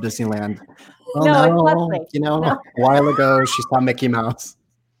 "Magical Above Disneyland." Oh, No, it's Leslie. You know, No. a while ago she saw Mickey Mouse.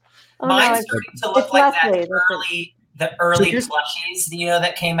 Oh, no, Mine's it's- starting to look it's like Leslie. that That's the early here's- plushies,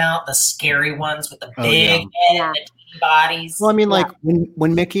 that came out, the scary ones with the Oh, big yeah. head Yeah. and the teeny bodies. Well, I mean, Yeah. like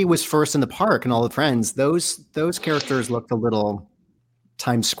when Mickey was first in the park and all the friends, those characters looked a little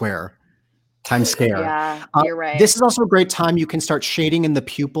Times Square. Yeah, you're right. This is also a great time. You can start shading in the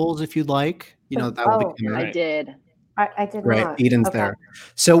pupils if you'd like. You know, that will Oh, become I did. I did right. not. Eden's Okay. there.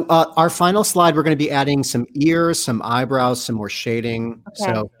 So our final slide, we're going to be adding some ears, some eyebrows, some more shading.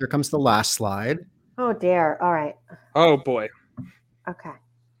 Okay. So here comes the last slide. Oh dear. All right. Oh boy. Okay.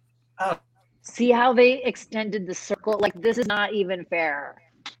 See how they extended the circle? Like this is not even fair.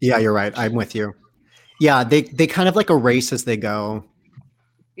 Yeah, you're right. I'm with you. Yeah, they kind of like erase as they go.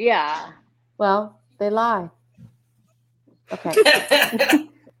 Yeah. Well, they lie. Okay.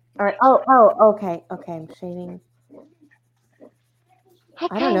 All right. Oh. Okay. Okay. I'm shading.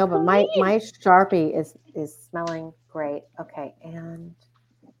 I don't know, but my Sharpie is smelling great. Okay, and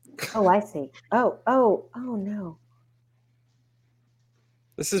I see. Oh no.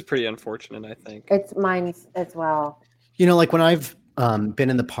 This is pretty unfortunate, I think. It's mine as well. You know, like when I've been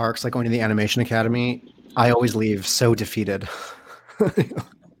in the parks, like going to the Animation Academy, I always leave so defeated.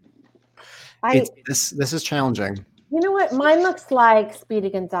 This is challenging. You know what? Mine looks like Speedy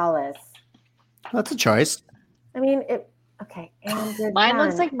Gonzalez. That's a choice. I mean, okay. And you're Mine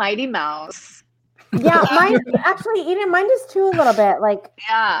looks done. like Mighty Mouse. Yeah, mine actually, Eden, mine does too a little bit. Like,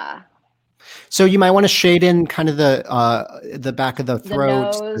 Yeah. So you might want to shade in kind of the back of the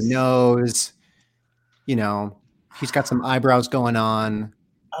throat, the nose. nose. You know, he's got some eyebrows going on.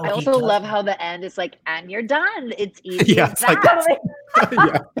 Oh, I he also does. love how the end is like, and you're done. It's easy Yeah, as it's like that.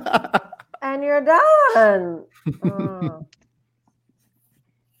 Yeah. and you're done. Oh,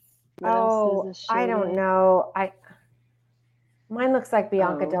 What else Oh, is I don't shaded? know. Mine looks like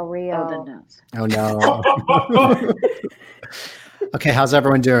Bianca Del Oh, Rio. the nose. Oh no. Okay, how's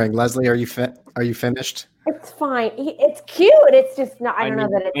everyone doing? Leslie, are you finished? It's fine. It's cute. It's just not. I don't know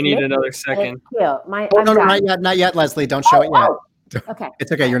that it's. I need Mickey, another but second. It's cute. My, Oh I'm no, done. not yet, Leslie. Don't show it yet. Okay.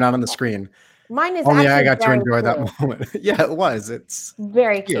 It's okay. You're not on the screen. Mine is. Only I actually got to very enjoy that cute. moment. Yeah, it was. It's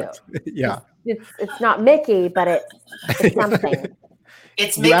Very cute. cute. Yeah. It's not Mickey, but it's something.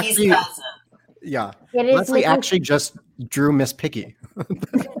 It's You Mickey's actually- cousin. Yeah. It is Leslie Mickey's- actually just drew Miss Piggy.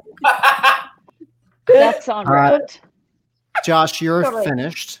 That's on right. Josh, you're Totally.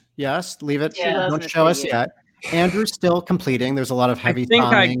 finished. Yes, leave it. Yeah. Don't Miss show us Piggy. yet. Andrew's still completing. There's a lot of heavy I think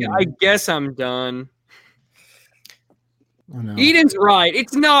thumbing I and- guess I'm done. Oh, no. Eden's right.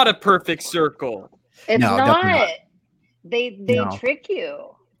 It's not a perfect circle. It's No, not. definitely not. They No. trick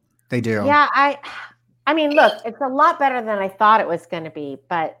you. They do. Yeah, I mean, look, it's a lot better than I thought it was going to be,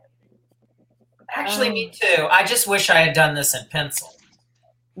 but Actually, me too. I just wish I had done this in pencil.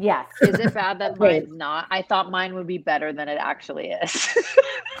 yes. Is it bad that mine's not? I thought mine would be better than it actually is.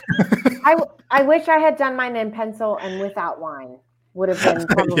 I wish I had done mine in pencil and without wine. Would have been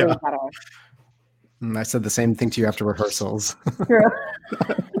probably better. I said the same thing to you after rehearsals. True.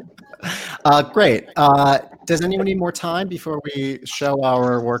 Great. Does anyone need more time before we show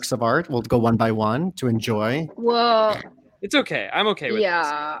our works of art? We'll go one by one to enjoy. Well, It's okay. I'm okay with this.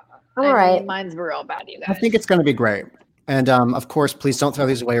 yeah. All right. Mine's real bad, you guys. I think it's going to be great. And of course, please don't throw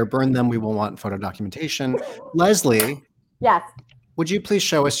these away or burn them. We will want photo documentation. Leslie, Yes. would you please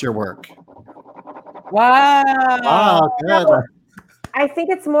show us your work? Wow. Oh, good. I think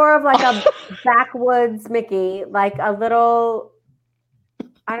it's more of like a backwoods Mickey, like a little,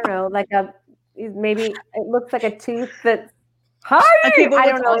 I don't know, like a, maybe it looks like a tooth that's, hi! Okay, but I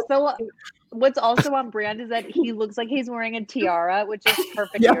don't know. What's also on brand is that he looks like he's wearing a tiara, which is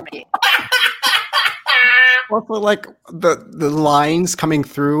perfect Yeah. for me. Also, like the lines coming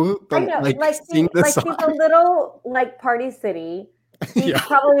through, I know, like, seeing the he's sign. a little like Party City. He's Yeah.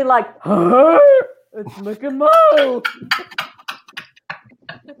 probably like, hi, it's Mickey Mouse.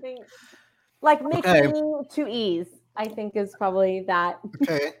 I think, like Mickey Okay. to ease, I think is probably that.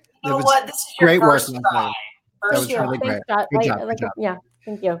 Okay. You know was what? This is your great work, first Leslie. try. That First was try. really great. Thanks, Scott. Good job. Good job. Yeah,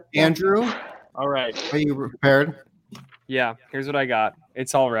 thank you. Yeah. Andrew, All right. are you prepared? Yeah. Here's what I got.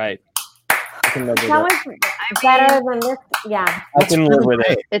 It's all right. I can live with That it. was better than this. Yeah. I can live with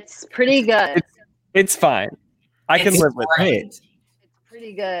it. It's pretty good. It's fine. I can It's live with it. great. It's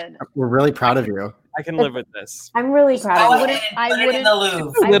pretty good. We're really proud of you. I can live with this. I'm really Go proud of you. ahead and put it in the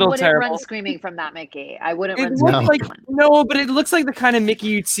Louvre. A little I wouldn't terrible. run screaming from that Mickey. I wouldn't It run looks screaming. like from it. no, but it looks like the kind of Mickey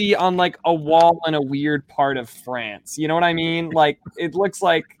you'd see on like a wall in a weird part of France. You know what I mean? Like it looks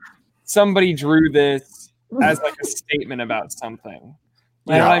like somebody drew this as like a statement about something.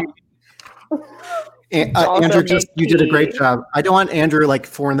 You know what I mean? also Andrew, you did a great Mickey. job. I don't want Andrew like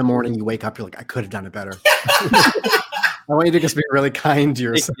 4 a.m. You wake up, you're like, I could have done it better. I want you to just be really kind to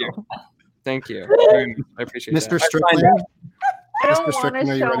Thank yourself. you. Thank you. Very much. I appreciate Mr. that. Strickland, I don't Mr. want Strickland,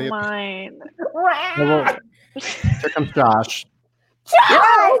 to are you show ready? mine. here comes Josh.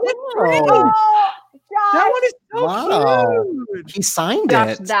 Oh, That one is so Wow. cute. He signed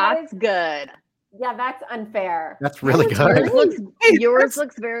Gosh, it. that's good. yeah, that's unfair. That's really Yours good. looks, yours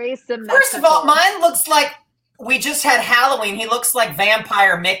looks very symmetrical. First of all, mine looks like we just had Halloween. He looks like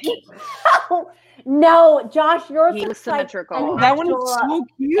Vampire Mickey. No, Josh, yours He was looks like symmetrical. an That one is actual so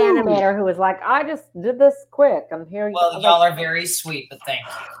cute. animator who was like, I just did this quick. I'm here. Well, y'all are very sweet, but thank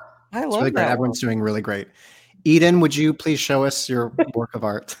you. I It's love really great. that. Everyone's doing really great. Eden, would you please show us your work of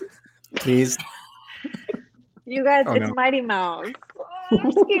art? Please. You guys, Oh, it's no. Mighty Mouse. Oh,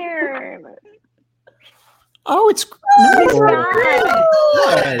 I'm scared. Oh, it's good.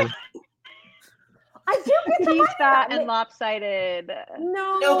 I do get the He's money fat back. and lopsided.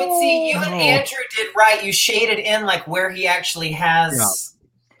 No, No, but see, you and Oh. Andrew did right. You shaded in like where he actually has.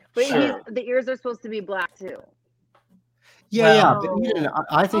 But Sure. the ears are supposed to be black too. Yeah, Well- but Eden,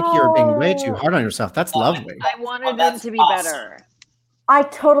 I think you're being way too Oh. hard on yourself. That's lovely. I wanted them that's to be awesome. better. I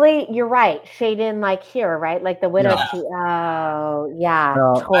totally. You're right. Shade in like here, right? Like the widow. Yeah. Oh, yeah,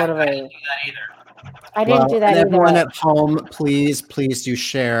 No. I didn't totally. do that either. I didn't do that and either. everyone at home, please do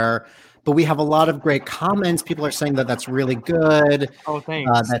share. But we have a lot of great comments. People are saying that that's really good. Oh,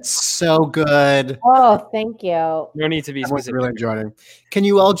 thanks. That's so good. Oh, thank you. No need to be Everyone's specific. really enjoying it. Can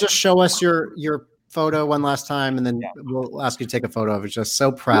you all just show us your photo one last time, and then we'll ask you to take a photo of it. Just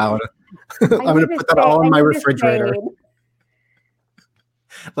so proud. I'm going to put that all in my refrigerator.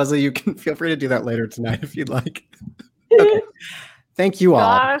 Leslie, you can feel free to do that later tonight if you'd like. Okay. Thank you all.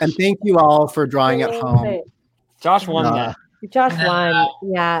 Josh. And thank you all for drawing at home. Josh won Uh, that. Josh won.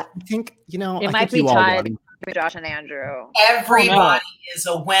 Yeah. I think, It I might think be you all tied won. between Josh and Andrew. Everybody is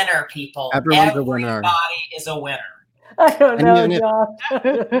a winner, people. Everyone's a winner. Everybody is a winner. I don't And know, even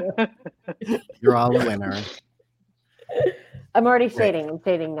Josh. You're all a winner. I'm already shading. I'm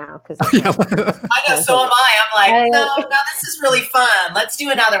shading now because Yeah. I know, so am I. I'm like, no, this is really fun. Let's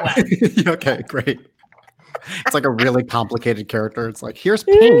do another one. Okay, great. It's like a really complicated character. It's like, here's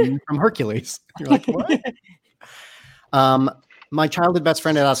Ping from Hercules. You're like, what? My childhood best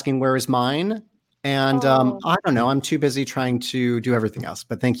friend is asking, where is mine? And I don't know. I'm too busy trying to do everything else.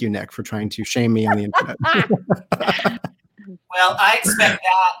 But thank you, Nick, for trying to shame me on the internet. Well, I expect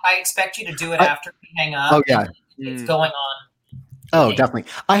that. I expect you to do it after we hang up. Oh, yeah. It's going on. Oh, definitely.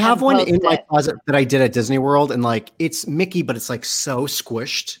 I have And one post in my it. closet that I did at Disney World, and like it's Mickey, but it's like so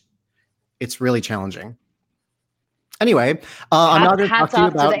squished. It's really challenging. Anyway, I'm not going to talk Hats to you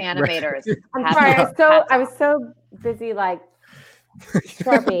off to about the animators. I'm Hats sorry. off. I was so busy like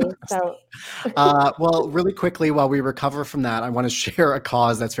Sharpie. So well, really quickly, while we recover from that, I want to share a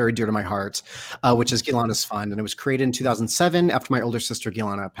cause that's very dear to my heart, which is Giolana's Fund. And it was created in 2007 after my older sister,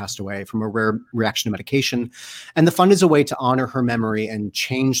 Giolana, passed away from a rare reaction to medication. And the fund is a way to honor her memory and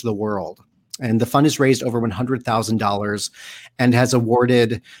change the world. And the fund has raised over $100,000 and has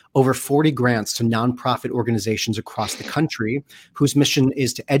awarded over 40 grants to nonprofit organizations across the country whose mission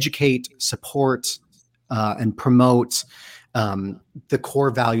is to educate, support, and promote the core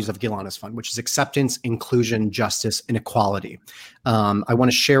values of Giolana's Fund, which is acceptance, inclusion, justice, and equality. I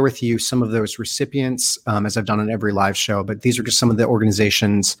want to share with you some of those recipients, as I've done on every live show, but these are just some of the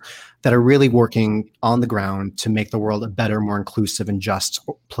organizations that are really working on the ground to make the world a better, more inclusive and just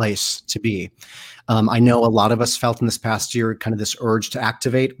place to be. I know a lot of us felt in this past year kind of this urge to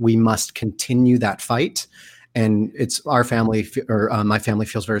activate. We must continue that fight. And it's our family, or my family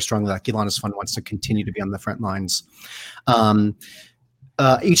feels very strongly that Giolana's Fund wants to continue to be on the front lines.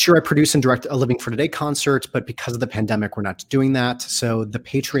 Each year I produce and direct a Living for Today concert, but because of the pandemic, we're not doing that. So the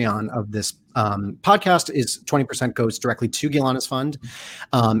Patreon of this podcast is 20% goes directly to Giolana's Fund.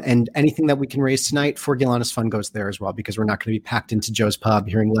 And anything that we can raise tonight for Giolana's Fund goes there as well, because we're not going to be packed into Joe's Pub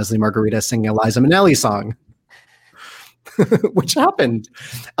hearing Leslie Margarita singing a Liza Minnelli song. Which happened.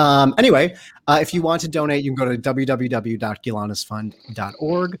 Anyway, if you want to donate, you can go to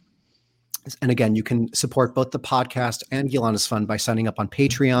www.giolana'sfund.org. And again, you can support both the podcast and Giolana's Fund by signing up on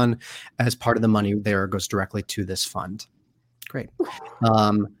Patreon, as part of the money there goes directly to this fund. Great.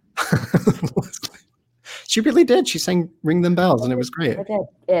 She really did. She sang Ring Them Bells, and it was great. I did.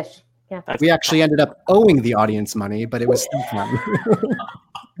 Ish. Yeah. We actually ended up owing the audience money, but it was still fun.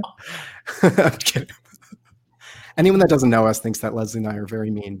 I'm kidding. Anyone that doesn't know us thinks that Leslie and I are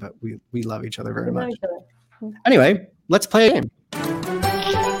very mean, but we love each other very much. Anyway, let's play a game.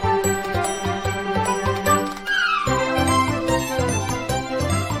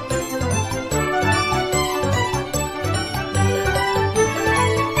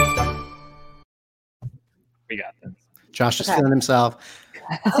 We got this. Josh is feeling himself.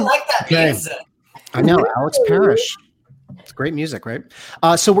 I like that music. I know, Alex Parrish. It's great music, right?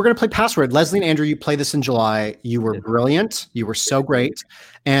 So we're going to play Password. Leslie and Andrew, you played this in July. You were brilliant. You were so great.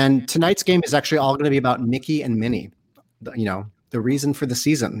 And tonight's game is actually all going to be about Mickey and Minnie, the reason for the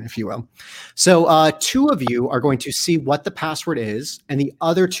season, if you will. So two of you are going to see what the password is, and the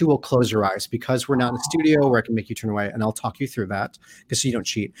other two will close your eyes, because we're not in a studio where I can make you turn away, and I'll talk you through that because so you don't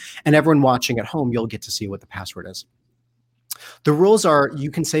cheat. And everyone watching at home, you'll get to see what the password is. The rules are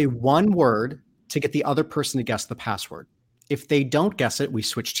you can say one word to get the other person to guess the password. If they don't guess it, we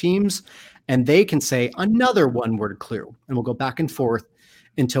switch teams, and they can say another one-word clue, and we'll go back and forth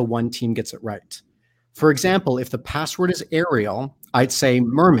until one team gets it right. For example, if the password is Ariel, I'd say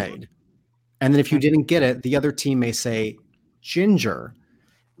mermaid. And then if you didn't get it, the other team may say ginger.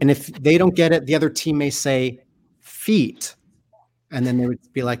 And if they don't get it, the other team may say feet. And then they would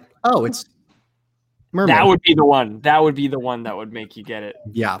be like, oh, it's mermaid. That would be the one. That would be the one that would make you get it.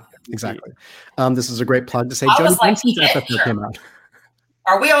 Yeah, exactly. This is a great plug to say I Jody was like, Benson's yeah, episode came out.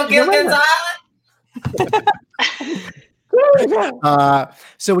 Are we on Gilligan's Island?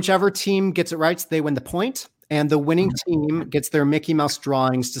 So whichever team gets it right, they win the point, and the winning team gets their Mickey Mouse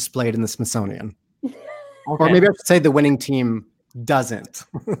drawings displayed in the Smithsonian. Okay. Or maybe I should say the winning team doesn't.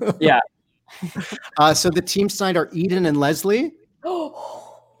 Yeah. So the teams tonight are Eden and Leslie,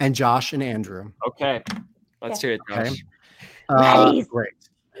 and Josh and Andrew. Okay. Let's do it, Josh. Okay. Great.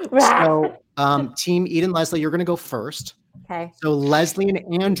 So team Eden, Leslie, you're going to go first. Okay. So Leslie and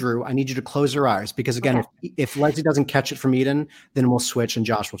Andrew, I need you to close your eyes, because again, if Leslie doesn't catch it from Eden, then we'll switch and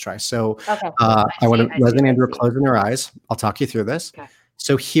Josh will try. So I want Leslie and Andrew closing their eyes. I'll talk you through this. Okay.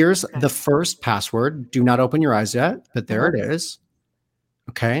 So here's the first password. Do not open your eyes yet, but there it is.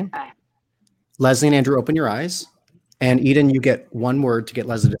 Okay. Leslie and Andrew, open your eyes. And Eden, you get one word to get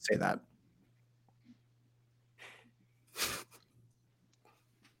Leslie to say that.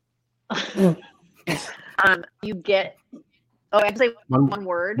 You get. Oh, I have to say one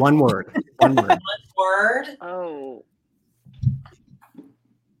word. One word. One word. One word. Oh.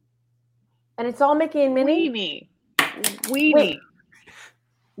 And it's all Mickey and Minnie? Weenie.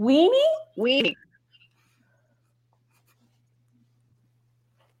 Weenie? Weenie.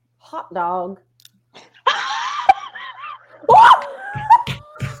 Hot dog. Oh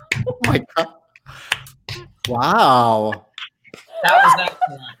my God. Wow. That was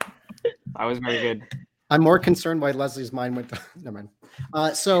excellent. That was very good. I'm more concerned why Leslie's mind went. Never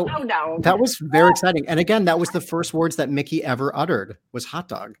mind. So no. That was very exciting. And again, that was the first words that Mickey ever uttered was hot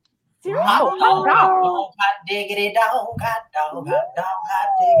dog. Seriously? Hot dog, hot diggity dog, hot dog, hot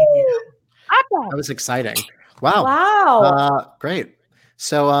diggity dog. That was exciting. Wow. Wow. Great.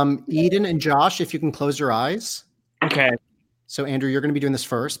 So, Eden and Josh, if you can close your eyes. Okay. So, Andrew, you're going to be doing this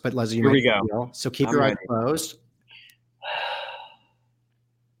first, but Leslie, Here we go. So keep I'm your eyes ready. closed.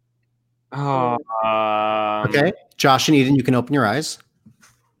 Oh. Okay. Josh and Eden, you can open your eyes.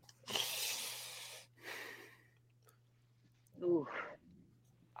 Ooh.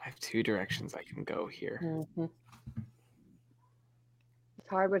 I have two directions I can go here. Mhm. It's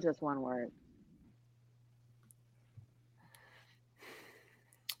hard with just one word.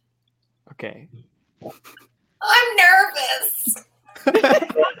 Okay. I'm nervous.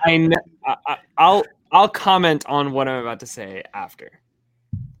 I'll comment on what I'm about to say after.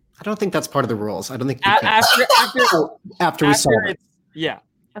 I don't think that's part of the rules. I don't think you can. After we solve it. Yeah.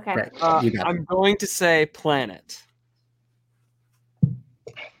 Okay. Great. You got it. I'm going to say planet.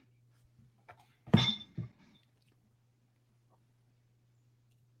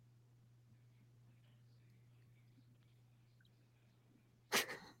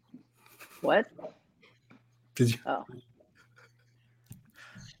 What? Did you? Oh.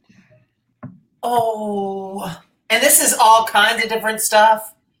 Oh, and this is all kinds of different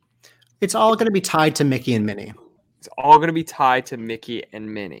stuff. It's all going to be tied to Mickey and Minnie. It's all going to be tied to Mickey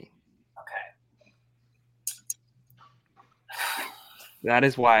and Minnie. Okay. That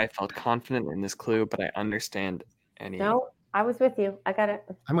is why I felt confident in this clue, but I understand any. No, I was with you. I got it.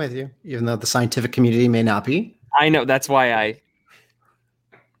 I'm with you, even though the scientific community may not be. I know. That's why I.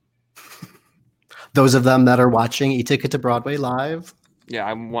 Those of them that are watching E-Ticket to Broadway live. Yeah,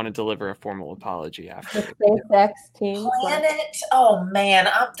 I want to deliver a formal apology The after. SpaceX team. Planet. Oh man,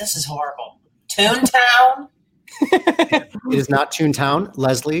 this is horrible. Toontown. It is not Toontown.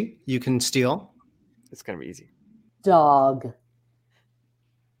 Leslie, you can steal. It's going to be easy. Dog.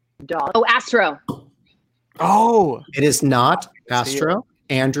 Dog. Oh, Astro. Oh, It is not Astro.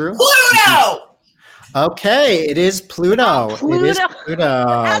 Andrew. Pluto. Okay, it is Pluto. It is Pluto.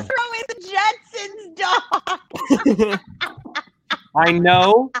 Pluto. Astro is the Jetsons dog. I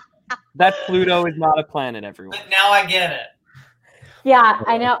know that Pluto is not a planet, everyone. But now I get it. Yeah,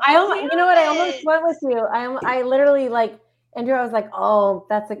 I know. You know what? I almost went with you. I literally Andrew. I was like, oh,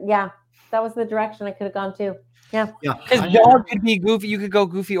 that was the direction I could have gone to. Yeah, Yeah. Because dog could be goofy. You could go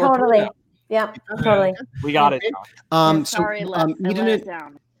goofy or totally. Pluto. Yeah, totally. We got it. Sorry, Les. I Eden let and it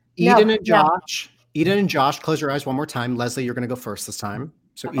down. Eden and Josh, close your eyes one more time. Leslie, you're going to go first this time.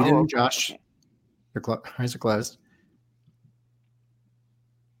 So Eden and Josh, your eyes are closed.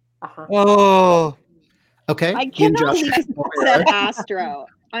 Uh-huh. Oh, Okay. I Eden, cannot Josh, believe I said Astro.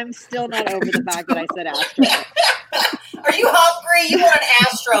 I'm still not over the fact that I said Astro. Are you hungry? You want an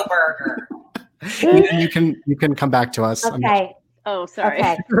Astro burger? Eden, you can come back to us. Okay. Oh, sorry.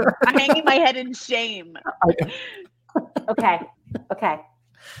 Okay. I'm hanging my head in shame. Okay. Okay.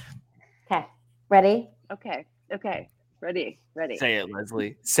 Ready? Okay. Ready. say it,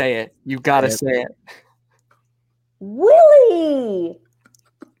 Leslie. Say it. You got to say it. Willie.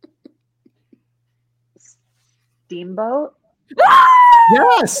 Steamboat.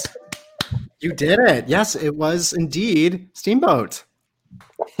 Yes. You did it. Yes, it was indeed Steamboat.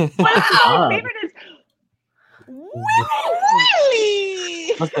 My Wow. favorite is Willie.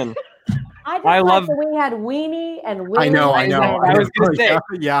 Listen, I love- that we had Weenie and Willie. I know. I was gonna say.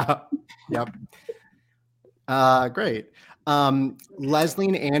 Yeah. Yep. Great. Leslie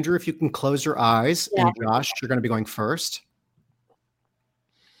and Andrew, if you can close your eyes, Yeah. and Josh, you're going to be going first.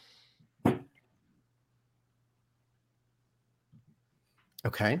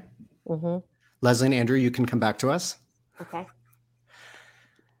 Okay. Mm-hmm. Leslie and Andrew, you can come back to us. Okay.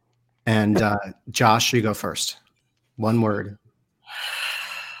 And Josh, you go first. One word.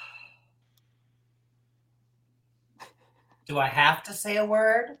 Do I have to say a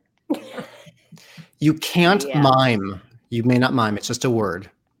word? You can't Yeah. mime. You may not mime. It's just a word.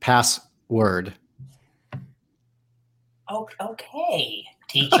 Pass word. Okay,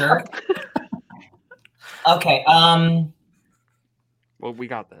 teacher. Okay. well, we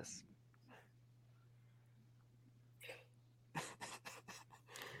got this.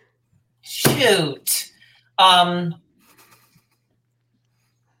 Shoot.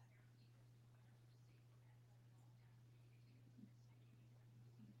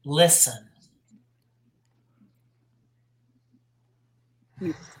 Listen.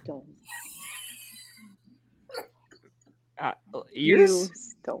 You stole. Ears? You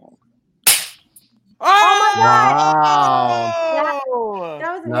stole. Oh Wow.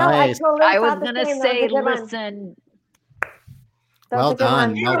 That was Nice. I was gonna say listen. Well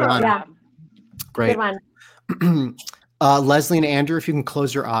done. Well done. Yeah, Great. good one. Leslie and Andrew, if you can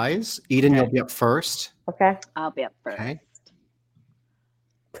close your eyes. Eden, you'll be up first. Okay. I'll be up first. Okay.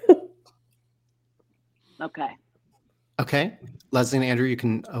 Okay. Okay. Leslie and Andrew, you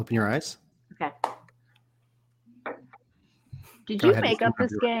can open your eyes. Okay. Did Go you ahead, make Mr. up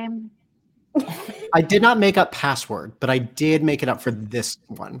this Andrew. game? I did not make up password, but I did make it up for this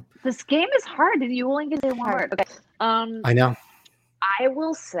one. This game is hard, and you only can say one word. Okay. I know. I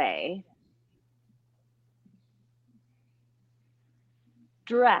will say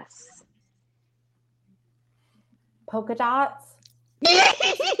dress. Polka dots. Yeah.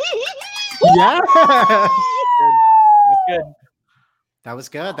 That's good. That was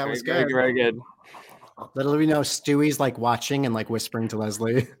good. That was Very, good. very good. Little do we know, Stewie's like watching and like whispering to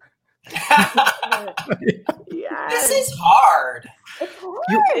Leslie. This is hard. It's hard.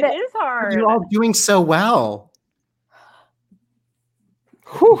 It is hard. You're all doing so well.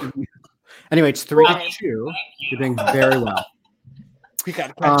 Whew. Anyway, it's 3-2. You're doing very well. We got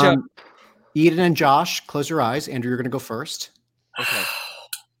to catch up. Eden and Josh, close your eyes. Andrew, you're going to go first. Okay.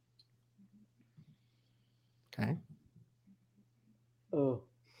 Okay. Oh.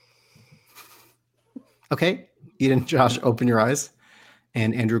 Okay. Eden, Josh, open your eyes.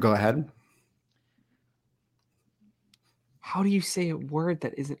 And Andrew, go ahead. How do you say a word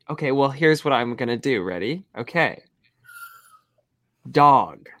that isn't... Okay, well, here's what I'm going to do. Ready? Okay.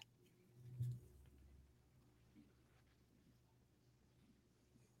 Dog.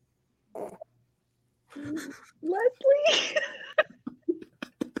 Leslie.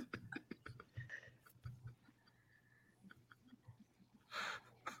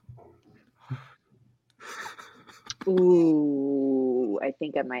 Ooh, I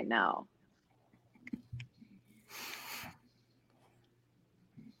think I might know.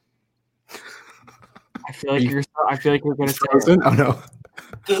 I feel like you're going to say it. Frozen? Oh, no.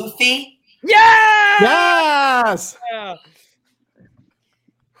 Goofy. Yeah! Yes! Yeah!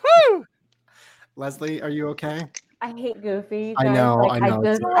 Woo! Leslie, are you okay? I hate Goofy. I guys. know, Like, I know.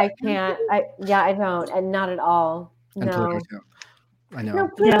 I can't. I don't, and not at all. And No. Pluto, too. I know. No,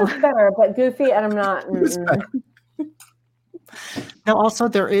 Pluto's better, but Goofy, and I'm not. Now, also,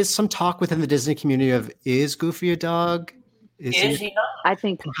 there is some talk within the Disney community of, is Goofy a dog? Is he not? I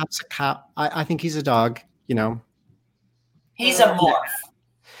think Perhaps a cat. I think he's a dog, you know. He's a morph.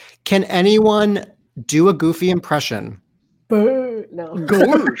 Can anyone do a Goofy impression? Boo. No.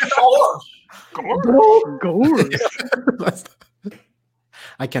 Morph.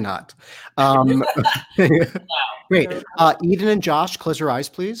 I cannot. Great. Eden and Josh, close your eyes,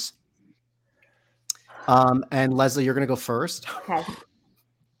 please. And Leslie, you're going to go first. Okay.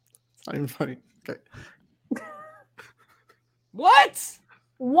 It's not even funny. Okay. What?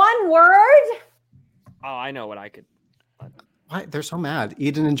 One word? Oh, I know what I could. Why? They're so mad.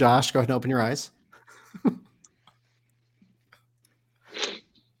 Eden and Josh, go ahead and open your eyes.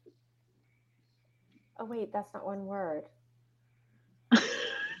 Oh, wait, that's not one word.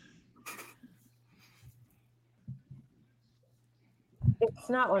 It's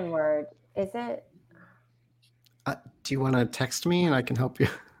not one word, is it? Do you want to text me and I can help you?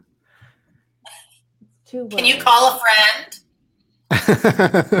 It's 2 words. Can you call a friend?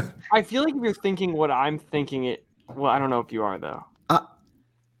 I feel like if you're thinking what I'm thinking, it. Well, I don't know if you are though.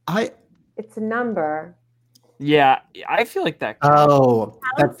 It's a number. Yeah, I feel like that. Oh,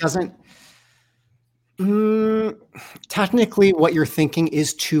 that doesn't. Technically, what you're thinking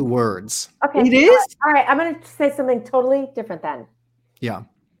is 2 words. Okay. It is? All right, I'm going to say something totally different then. Yeah.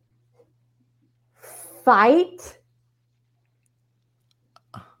 Fight.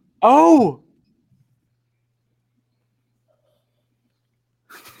 Oh.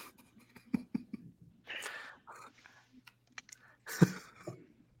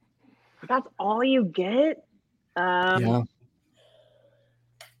 that's all you get. Yeah.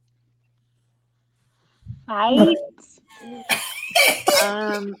 Fight.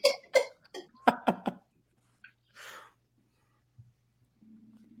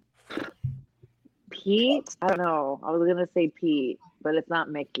 Pete? I don't know. I was gonna say Pete, but it's not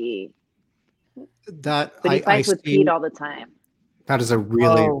Mickey. That But he fights with see- Pete all the time. That is a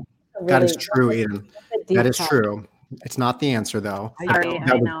really. Oh. That is true, Eden. That's a deep That is cut. true. It's not the answer though. Sorry,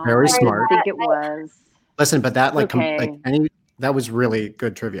 That I was know. very I smart. didn't think it was. Listen, but that Okay. that was really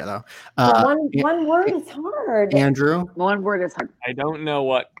good trivia though. But one word is hard. Andrew, One word is hard. I don't know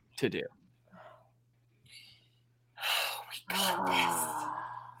what to do.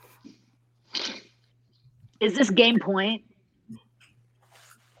 Is this game point?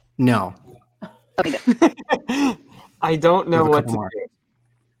 no. Okay, good. I don't know We have a what couple to more. do.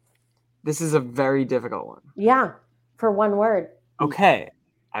 This is a very difficult one. Yeah, for one word. Okay,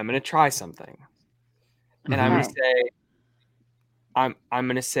 I'm gonna try something, and I'm gonna say I'm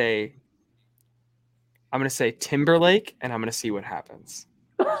gonna say Timberlake, and I'm gonna see what happens.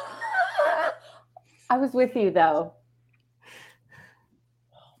 I was with you though.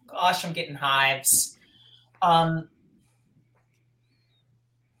 Gosh, I'm getting hives.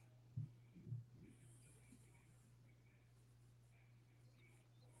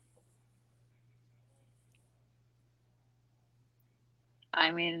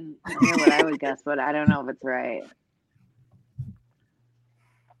 I mean, I know what I would guess, but I don't know if it's right.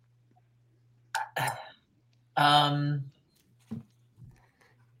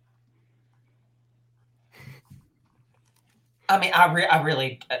 I mean,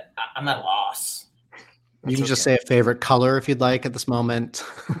 I'm at a loss. You can just say a favorite color if you'd like at this moment.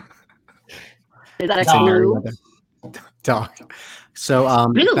 Is that a Dog. clue? Dog. So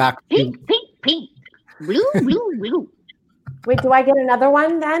Blue, back pink, pink, pink. Blue, blue, blue. Wait, do I get another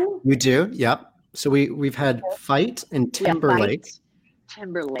one then? you do, yep. So we've had Fight and Yeah, Timberlake. Fight.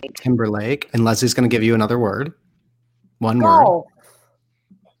 Timberlake. Timberlake. And Leslie's gonna give you another word. One word. Golf.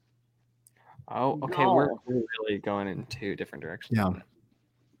 Oh, okay. No. We're really going in two different directions.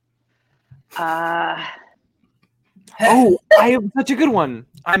 Yeah. Oh, I have such a good one.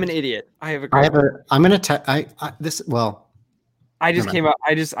 I'm an idiot. I have a great one. I'm gonna this well, I just never came up.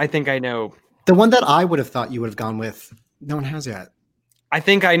 I think I know. the one that I would have thought you would have gone with, no one has yet. I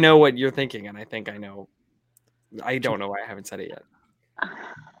think I know what you're thinking, and I think I know. I don't know why I haven't said it yet.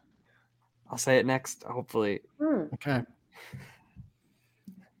 I'll say it next, hopefully. Okay.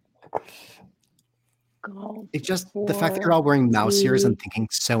 Golf. It just the fact that you're all wearing mouse ears and thinking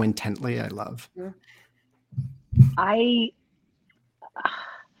so intently, I love. I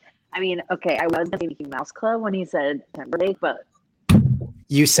mean, okay, I was thinking Mickey Mouse Club when he said Timberlake, but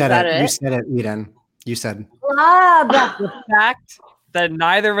You said that it. You it? said it, Eden. You said. Club. The fact that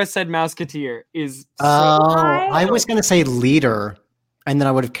neither of us said Mouseketeer is so I was gonna say leader, and then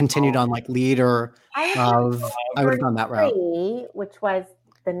I would have continued on like leader I of. I would have gone that route. 3, which was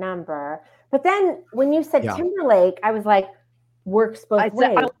the number. But then when you said Yeah. Timberlake, I was like, works both I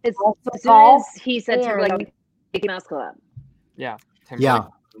ways. said as Also soon golf as he said and- Timberlake, Mickey Mouse Club. yeah. Yeah,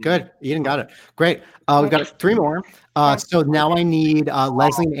 good. Eden got it. Great. We've got 3 more. So now I need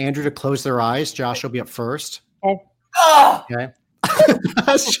Leslie and Andrew to close their eyes. Josh will be up first. Oh, Okay.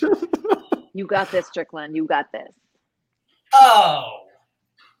 You got this, Strickland. You got this. oh.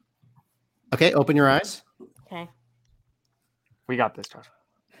 Okay. Open your eyes. Okay. We got this, Josh.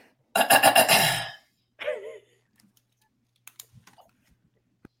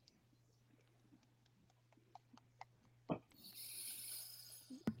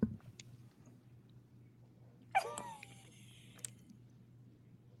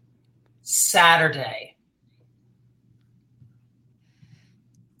 Saturday.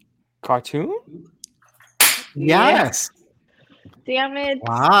 Cartoon? Yes. Damn it.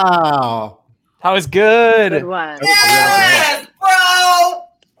 Wow. That was good. Good one. Yes, bro.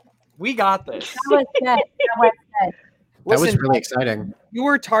 We got this. That was good. That was good. That was Listen, really exciting. You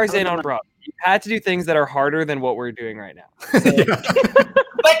were Tarzan on Rock. You had to do things that are harder than what we're doing right now. But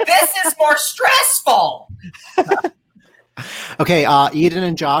this is more stressful. Okay. Eden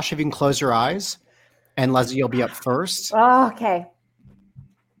and Josh, if you can close your eyes, and Leslie, you'll be up first. Oh, okay.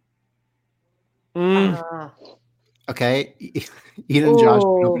 Okay. Eden and Josh,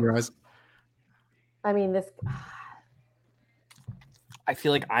 Ooh. open your eyes. I mean, this. I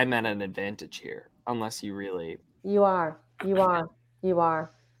feel like I'm at an advantage here, unless you really, You are. You are. You are.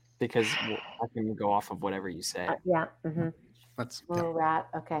 because I can go off of whatever you say. Yeah. Mm-hmm. Let's. Oh, rat.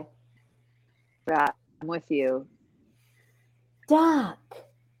 Okay. Right. I'm with you. Duck.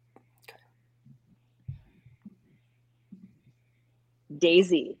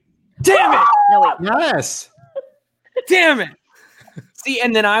 Daisy. Damn it! No, wait. Yes. Damn it! See,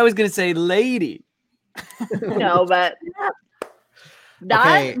 and then I was gonna say lady. No, but that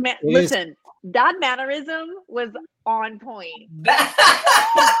Okay, it is- listen, that mannerism was on point.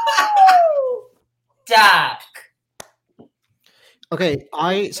 Duck. Okay.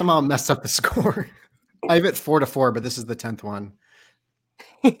 I somehow messed up the score. I have it 4-4, but this is the 10th one.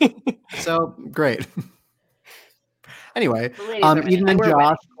 So great. Anyway, Ladies are winning. Eden and We're Josh,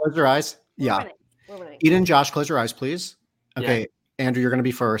 winning. close your eyes. We're Yeah. winning. We're winning. Eden and Josh, close your eyes, please. Okay. Andrew, you're going to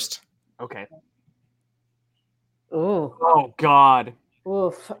be first. Okay. Ooh. Oh God.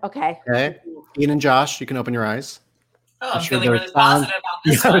 Oof. Okay. Okay. Eden and Josh, you can open your eyes. Oh, I'm sure feeling there really are sounds- positive about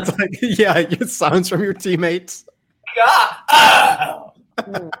this Yeah, one. it's like, yeah, it sounds from your teammates. Yeah. Oh.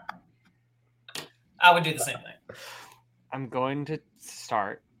 Mm. I would do the same thing. I'm going to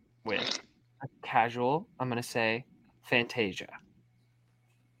start with a casual. I'm gonna say Fantasia.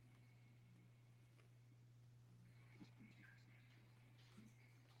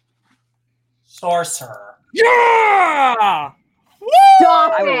 sorcerer. Yeah.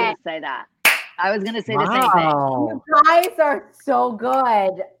 Stop I was it. gonna say that. I was gonna say the same thing. Wow. You guys are so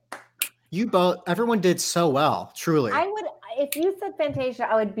good. You both, everyone did so well, truly. I would, if you said Fantasia,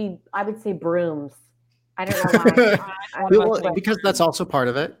 I would say brooms. I don't know why. Well, because that's also part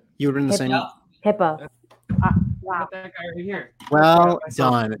of it. You were in the same. Hippo. Wow. That guy right here. Well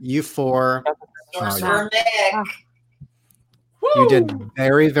done. You four. Sorcerer Mick. You did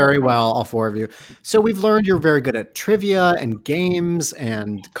very, very well, all four of you. So we've learned you're very good at trivia and games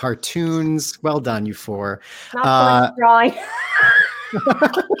and cartoons. Well done, you four. Not so much drawing.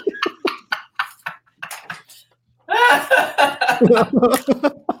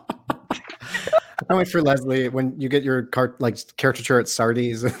 I wait for Leslie when you get your caricature at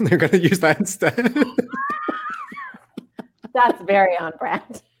Sardi's, and they're going to use that instead. That's very on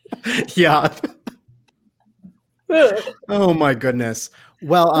brand. Yeah. Oh my goodness.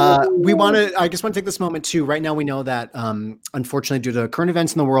 Well, I just want to take this moment too. Right now, we know that unfortunately, due to current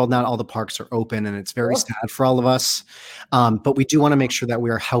events in the world, not all the parks are open, and it's very sad for all of us. But we do want to make sure that we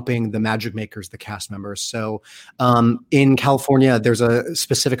are helping the magic makers, the cast members. So in California, there's a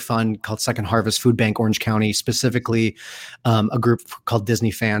specific fund called Second Harvest Food Bank, Orange County, specifically a group called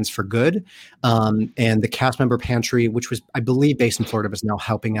Disney Fans for Good. And the cast member pantry, which was, I believe, based in Florida, is now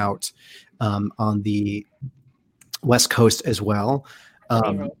helping out on the West Coast as well.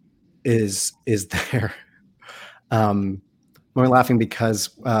 Is there. We're laughing because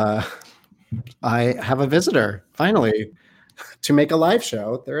I have a visitor finally to make a live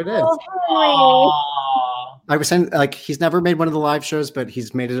show. There it is. I was saying, like, he's never made one of the live shows, but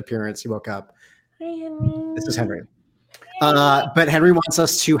he's made an appearance. He woke up. Hi, Henry. This is Henry. But Henry wants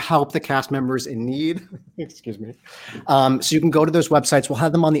us to help the cast members in need. Excuse me. So you can go to those websites. We'll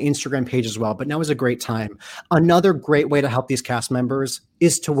have them on the Instagram page as well. But now is a great time. Another great way to help these cast members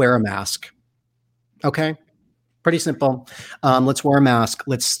is to wear a mask. Okay? Pretty simple. Let's wear a mask.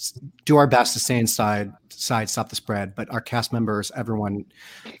 Let's do our best to stay inside, stop the spread. But our cast members, everyone,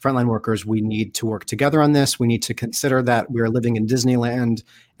 frontline workers, we need to work together on this. We need to consider that we are living in Disneyland.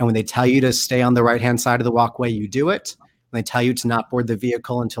 And when they tell you to stay on the right-hand side of the walkway, you do it. When they tell you to not board the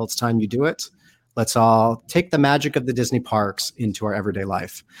vehicle until it's time, you do it. Let's all take the magic of the Disney parks into our everyday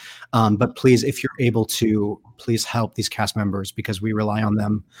life. But please, if you're able to, please help these cast members because we rely on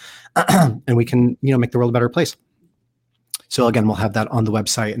them and we can, make the world a better place. So again, we'll have that on the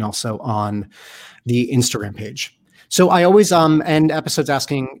website and also on the Instagram page. So I always end episodes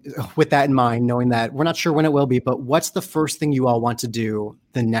asking with that in mind, knowing that we're not sure when it will be, but what's the first thing you all want to do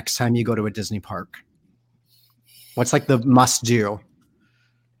the next time you go to a Disney park? What's like the must do?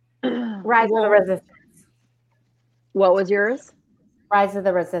 Rise of the Resistance. What was yours? Rise of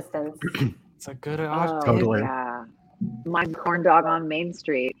the Resistance. It's a good Totally. Yeah. My corn dog on Main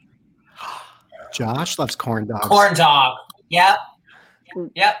Street. Josh loves corn dogs. Corn dog. Yep.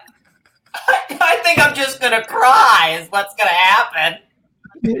 I think I'm just gonna cry is what's gonna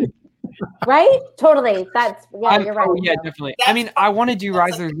happen. Right? Totally. You're right. Yeah, definitely. I mean, I want to do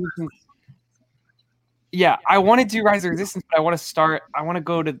Rise of the Resistance. Yeah, I want to do Rise of the Resistance, but I want to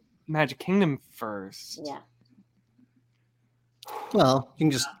go to Magic Kingdom first. Yeah. Well, you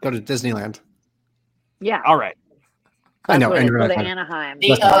can just go to Disneyland. Yeah. All right. I know. Go to Anaheim. Anaheim.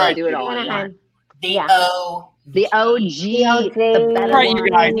 The Do it all. Anaheim. The OG. The better Right, you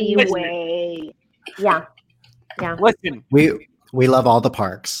guys, one listen. anyway. Yeah. Listen. We love all the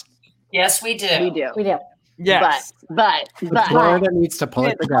parks. Yes, we do. We do. Yes. But Florida needs to pull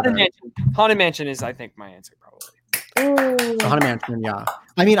it together. Haunted Mansion is, I think, my answer probably. Haunted Mansion, yeah.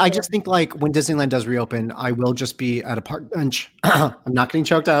 I mean, I just think like when Disneyland does reopen, I will just be at a park bench. I'm not getting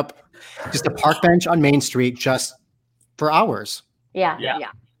choked up. Just a park bench on Main Street just for hours. Yeah.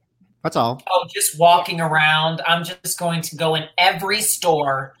 That's all. Oh, just walking around. I'm just going to go in every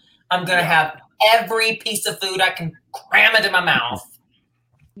store. I'm going to have every piece of food I can cram it in my mouth.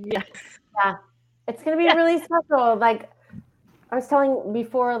 Yes. Yeah. It's going to be really special. Like I was telling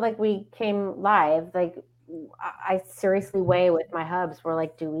before, like we came live, like I seriously weigh with my hubs. We're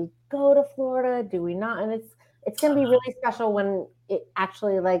like, do we go to Florida? Do we not? And it's going to be really special when it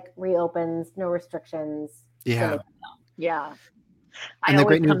actually like reopens, no restrictions. Yeah. Yeah. And I the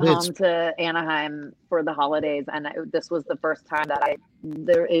great always come news home to Anaheim for the holidays, and this was the first time that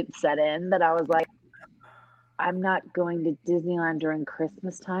it set in that I was like, I'm not going to Disneyland during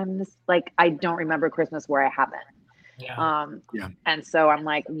Christmas time. I don't remember Christmas where I haven't. Yeah. And so I'm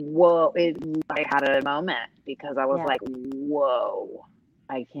like, whoa! I had a moment because I was like, whoa!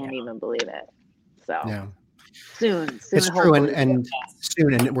 I can't even believe it. So soon it's true, and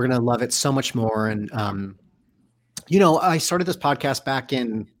soon, and we're gonna love it so much more. And I started this podcast back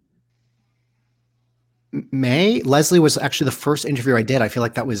in May. Leslie was actually the first interview I did. I feel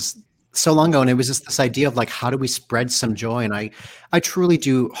like that was so long ago, and it was just this idea of like, how do we spread some joy? And I truly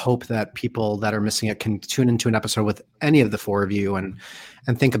do hope that people that are missing it can tune into an episode with any of the four of you and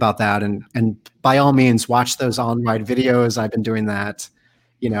think about that. And by all means, watch those on-ride videos. I've been doing that,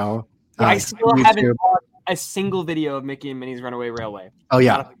 you know. I still haven't watched a single video of Mickey and Minnie's Runaway Railway. Oh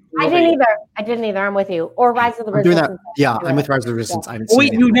yeah. I didn't either. I'm with you. Or Rise of the I'm doing Resistance. that. Yeah, I'm with Rise of the Resistance. I haven't Oh,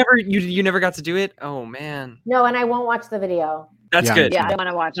 seen wait, it. you never got to do it? Oh man. No, and I won't watch the video. That's good. Yeah, I don't want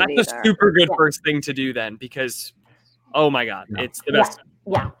to watch it That's either. a super good first thing to do then, because oh my god, it's the best.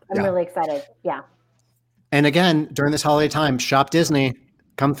 Yeah, I'm Yeah. really excited. Yeah. And again, during this holiday time, shop Disney.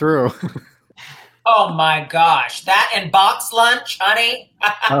 Come through. Oh my gosh, that and box lunch, honey.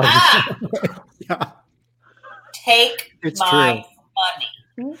 Yeah. Take It's my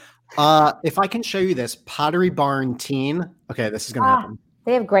true. money. If I can show you this Pottery Barn Teen. Okay, this is gonna happen.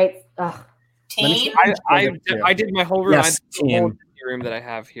 They have great. Ugh. Teen. I did my whole room. Yes, I did the whole teen. room that I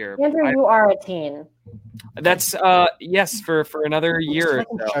have here. Andrew, you are a teen. That's yes for another year. I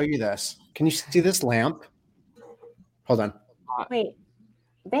can show you this. Can you see this lamp? Hold on. Wait.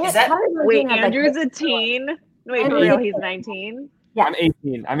 They have Is that- Pottery Barn Wait, Teen has, like, Andrew's this- a teen? Wait, Andrew- for real, he's 19? Yeah. I'm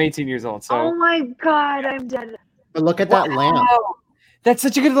 18. I'm 18 years old. So Oh my god, I'm dead. But look at that lamp. that's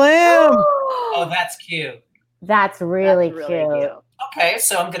such a good lamp. Oh, that's cute. That's really, That's cute. Okay,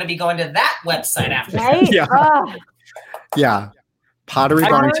 so I'm going to be going to that website after this. Right? Yeah. Ugh. Yeah. Pottery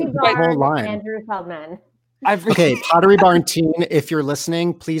Barn Pottery Teen. The Barn, whole line. Andrew Feldman. Okay, Pottery Barn Teen, if you're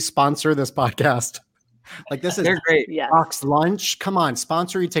listening, please sponsor this podcast. Like this is They're great. Yes. box lunch. Come on,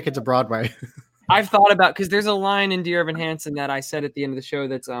 sponsor your ticket to Broadway. I've thought about because there's a line in Dear Evan Hansen that I said at the end of the show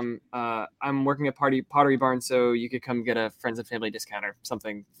that's I'm working at Pottery Barn, so you could come get a friends and family discount or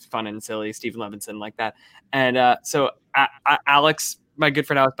something fun and silly, Stephen Levinson like that. And so Alex, my good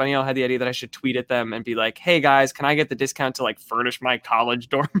friend Alex Buniel, had the idea that I should tweet at them and be like, "Hey guys, can I get the discount to like furnish my college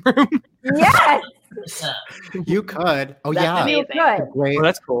dorm room?" Yes. You could. Oh That's yeah. amazing. Good. Great. Oh,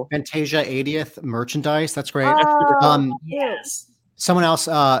 that's cool. Fantasia 80th merchandise. That's great. Oh, Yes. Someone else,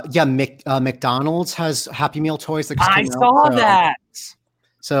 McDonald's has Happy Meal toys. That just I came out, saw so- that.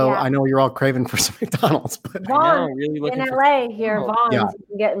 So Yeah. I know you're all craving for some McDonald's, but I know, Vons really in looking for. LA here. Oh, Vons. yeah. You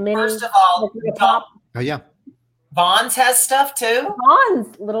can get mini. First of all, Disney Pop. oh yeah, Vons has stuff too.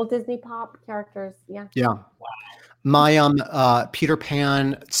 Vons. Little Disney Pop characters. Yeah. yeah. My Peter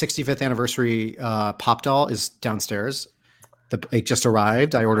Pan 65th anniversary pop doll is downstairs. It just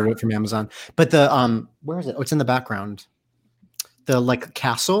arrived. I ordered it from Amazon. But the where is it? Oh, it's in the background. The like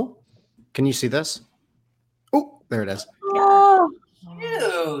castle. Can you see this? Oh, there it is. Oh,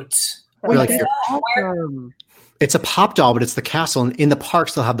 Cute. Really Where- cute. It's a pop doll, but it's the castle. And in the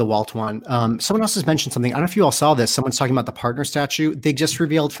parks, they'll have the Walt one. Someone else has mentioned something. I don't know if you all saw this. Someone's talking about the partner statue. They just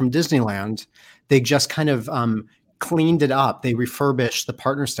revealed from Disneyland. They just kind of cleaned it up. They refurbished the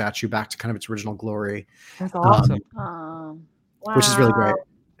partner statue back to kind of its original glory, That's awesome. which is really great. wow.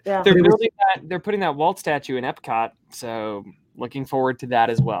 Yeah. They're building that. They're putting that Walt statue in Epcot, so looking forward to that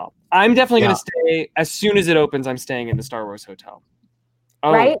as well. I'm definitely going to stay as soon as it opens. I'm staying in the Star Wars hotel.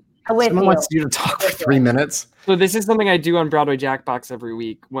 Oh, Right? I'm with Someone you. wants you to talk for 3 minutes. so this is something I do on Broadway Jackbox every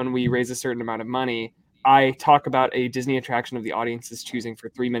week. When we raise a certain amount of money, I talk about a Disney attraction of the audience's choosing for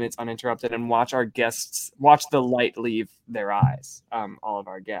 3 minutes uninterrupted, and watch our guests watch the light leave their eyes. All of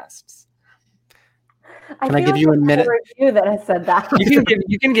our guests. Can I feel give you a it's minute? review that has said that.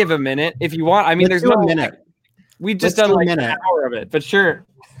 You can give a minute if you want. I mean, Let's there's do no a minute. We just Let's done do a like an minute. hour of it, but sure.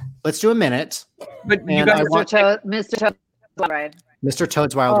 Let's do a minute. But you And guys, I want Mr. Toad, right? Mr.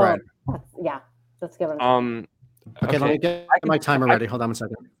 Toad's Wild Oh, Ride. Yeah. Let's give it a Okay, let me get I can- my timer I- ready. Hold on 1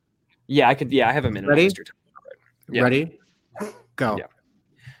 second. Yeah, I could. Yeah, I have a minute. on Ready? Mr. Toad's Wild Ride. Yeah. Ready? Go. Yeah.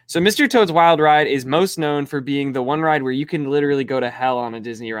 So Mr. Toad's Wild Ride is most known for being the one ride where you can literally go to hell on a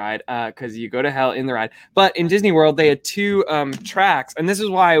Disney ride, because you go to hell in the ride. But in Disney World, they had two tracks, and this is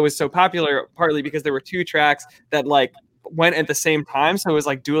why it was so popular. Partly because there were two tracks that like went at the same time, so it was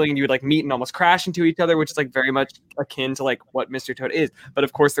like dueling, and you would like meet and almost crash into each other, which is like very much akin to like what Mr. Toad is. But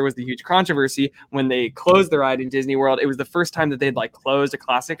of course, there was the huge controversy when they closed the ride in Disney World. It was the first time that they'd like closed a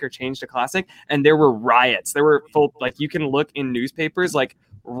classic or changed a classic, and there were riots. There were full like you can look in newspapers like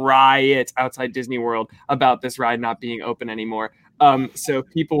riots outside Disney World about this ride not being open anymore. So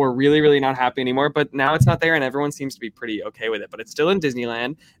people were really, really not happy anymore, but now it's not there and everyone seems to be pretty okay with it, but it's still in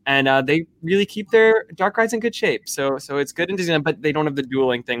Disneyland, and they really keep their dark rides in good shape. So it's good in Disneyland, but they don't have the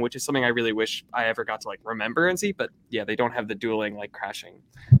dueling thing, which is something I really wish I ever got to like remember and see. But yeah, they don't have the dueling, like crashing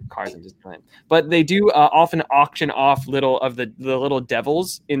cars in Disneyland, but they do often auction off little of the little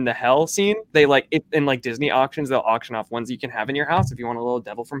devils in the hell scene. They like it in like Disney auctions, they'll auction off ones you can have in your house if you want a little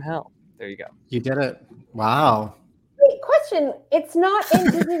devil from hell. there you go. You did it. Wow. Wait, question. It's not in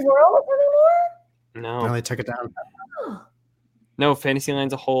Disney World anymore? No, they took it down. No,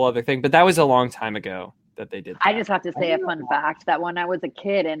 Fantasyland's a whole other thing, but that was a long time ago that they did that. I just have to say a fun fact that when I was a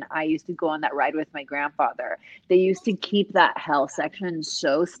kid and I used to go on that ride with my grandfather, they used to keep that hell section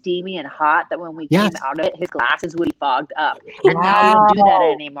so steamy and hot that when we came out of it, his glasses would be fogged up. And now we don't do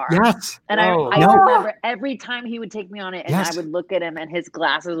that anymore. Yes. And I remember every time he would take me on it and I would look at him and his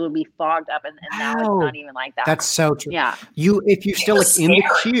glasses would be fogged up. And now it's not even like that. That's so true. Yeah. If you still like in the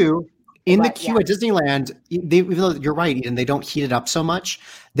queue, at Disneyland, even though you're right, Eden, they don't heat it up so much.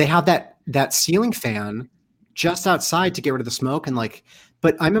 They have that ceiling fan just outside to get rid of the smoke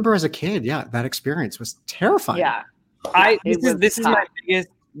but I remember as a kid, that experience was terrifying. Yeah. This is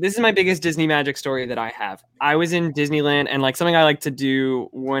my biggest Disney magic story that I have. I was in Disneyland, and like something I like to do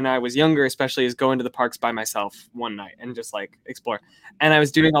when I was younger, especially, is go into the parks by myself one night and just like explore. And I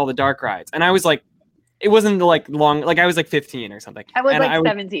was doing all the dark rides, and I was like, it wasn't like long, like I was like 15 or something. I was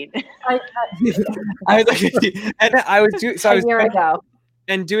 17. I was like 15, and I was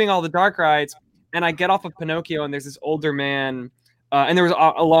doing all the dark rides, and I get off of Pinocchio, and there's this older man. And there was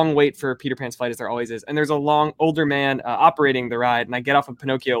a long wait for Peter Pan's flight, as there always is. And there's a older man operating the ride. And I get off of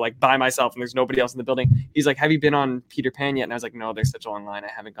Pinocchio like by myself, and there's nobody else in the building. He's like, "Have you been on Peter Pan yet?" And I was like, "No, there's such a long line.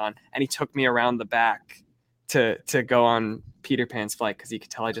 I haven't gone." And he took me around the back to go on Peter Pan's flight because he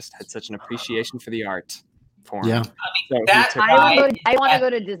could tell I just had such an appreciation for the art form. Yeah. I want to go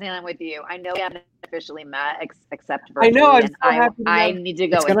to Disneyland with you. I know we haven't officially met except virtually. I know. I need to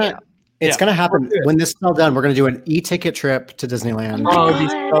go with you. It's going to happen. When this is all done, we're going to do an e-ticket trip to Disneyland. Oh, it'd be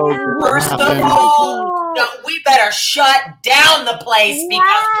so good. First of all, we better shut down the place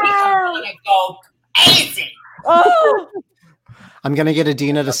because people are going to go crazy. I'm going to get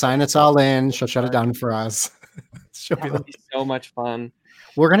Adina to sign us all in. She'll shut it down for us. That would be so much fun.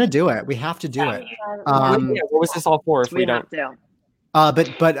 We're going to do it. We have to do it. What was this all for if we don't? But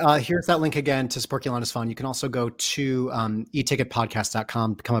here's that link again to support Yolana's Fun. You can also go to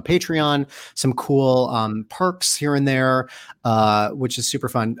eticketpodcast.com, become a Patreon, some cool perks here and there, which is super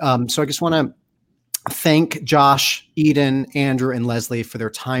fun. So I just want to thank Josh, Eden, Andrew, and Leslie for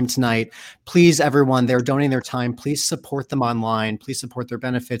their time tonight. Please, everyone, they're donating their time. Please support them online. Please support their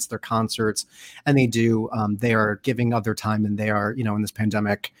benefits, their concerts. And they do. They are giving of their time, and they are, in this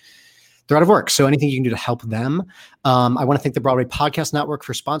pandemic, they're out of work. So anything you can do to help them. I want to thank the Broadway Podcast Network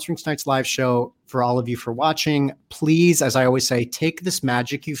for sponsoring tonight's live show. For all of you for watching, please, as I always say, take this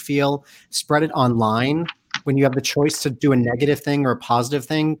magic you feel, spread it online. When you have the choice to do a negative thing or a positive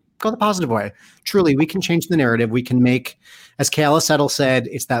thing, go the positive way. Truly, we can change the narrative. We can make, as Kayla Settle said,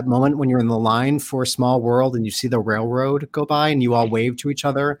 it's that moment when you're in the line for a small world and you see the railroad go by and you all wave to each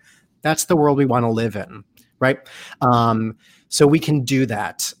other. That's the world we want to live in, right? So we can do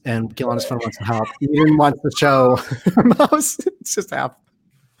that. And Yolana's Fun wants to help. Eden wants to show her mouse. It's just half.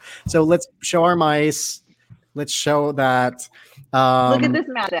 So let's show our mice. Let's show that. Look at this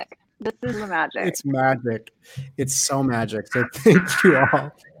magic. This is the magic. It's magic. It's so magic. So thank you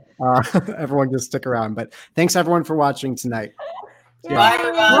all. Everyone just stick around. But thanks everyone for watching tonight. Bye,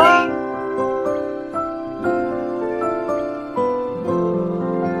 everybody.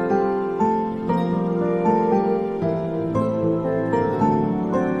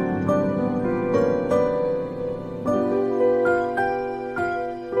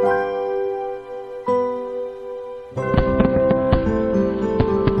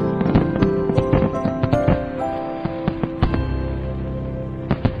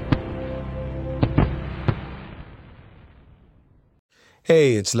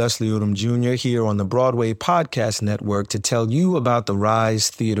 Hey, it's Leslie Odom Jr. here on the Broadway Podcast Network to tell you about the Rise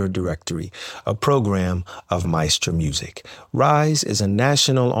Theater Directory, a program of Maestro Music. Rise is a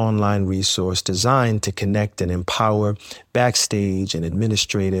national online resource designed to connect and empower backstage and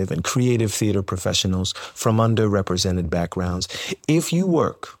administrative and creative theater professionals from underrepresented backgrounds. If you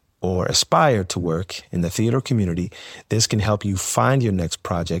work or aspire to work in the theater community, this can help you find your next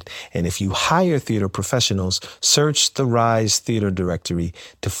project. And if you hire theater professionals, search the Rise Theater Directory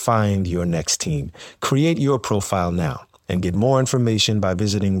to find your next team. Create your profile now and get more information by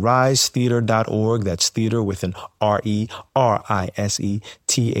visiting risetheater.org. That's theater with an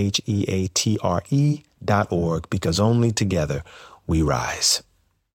RERISETHEATRE.org, because only together we rise.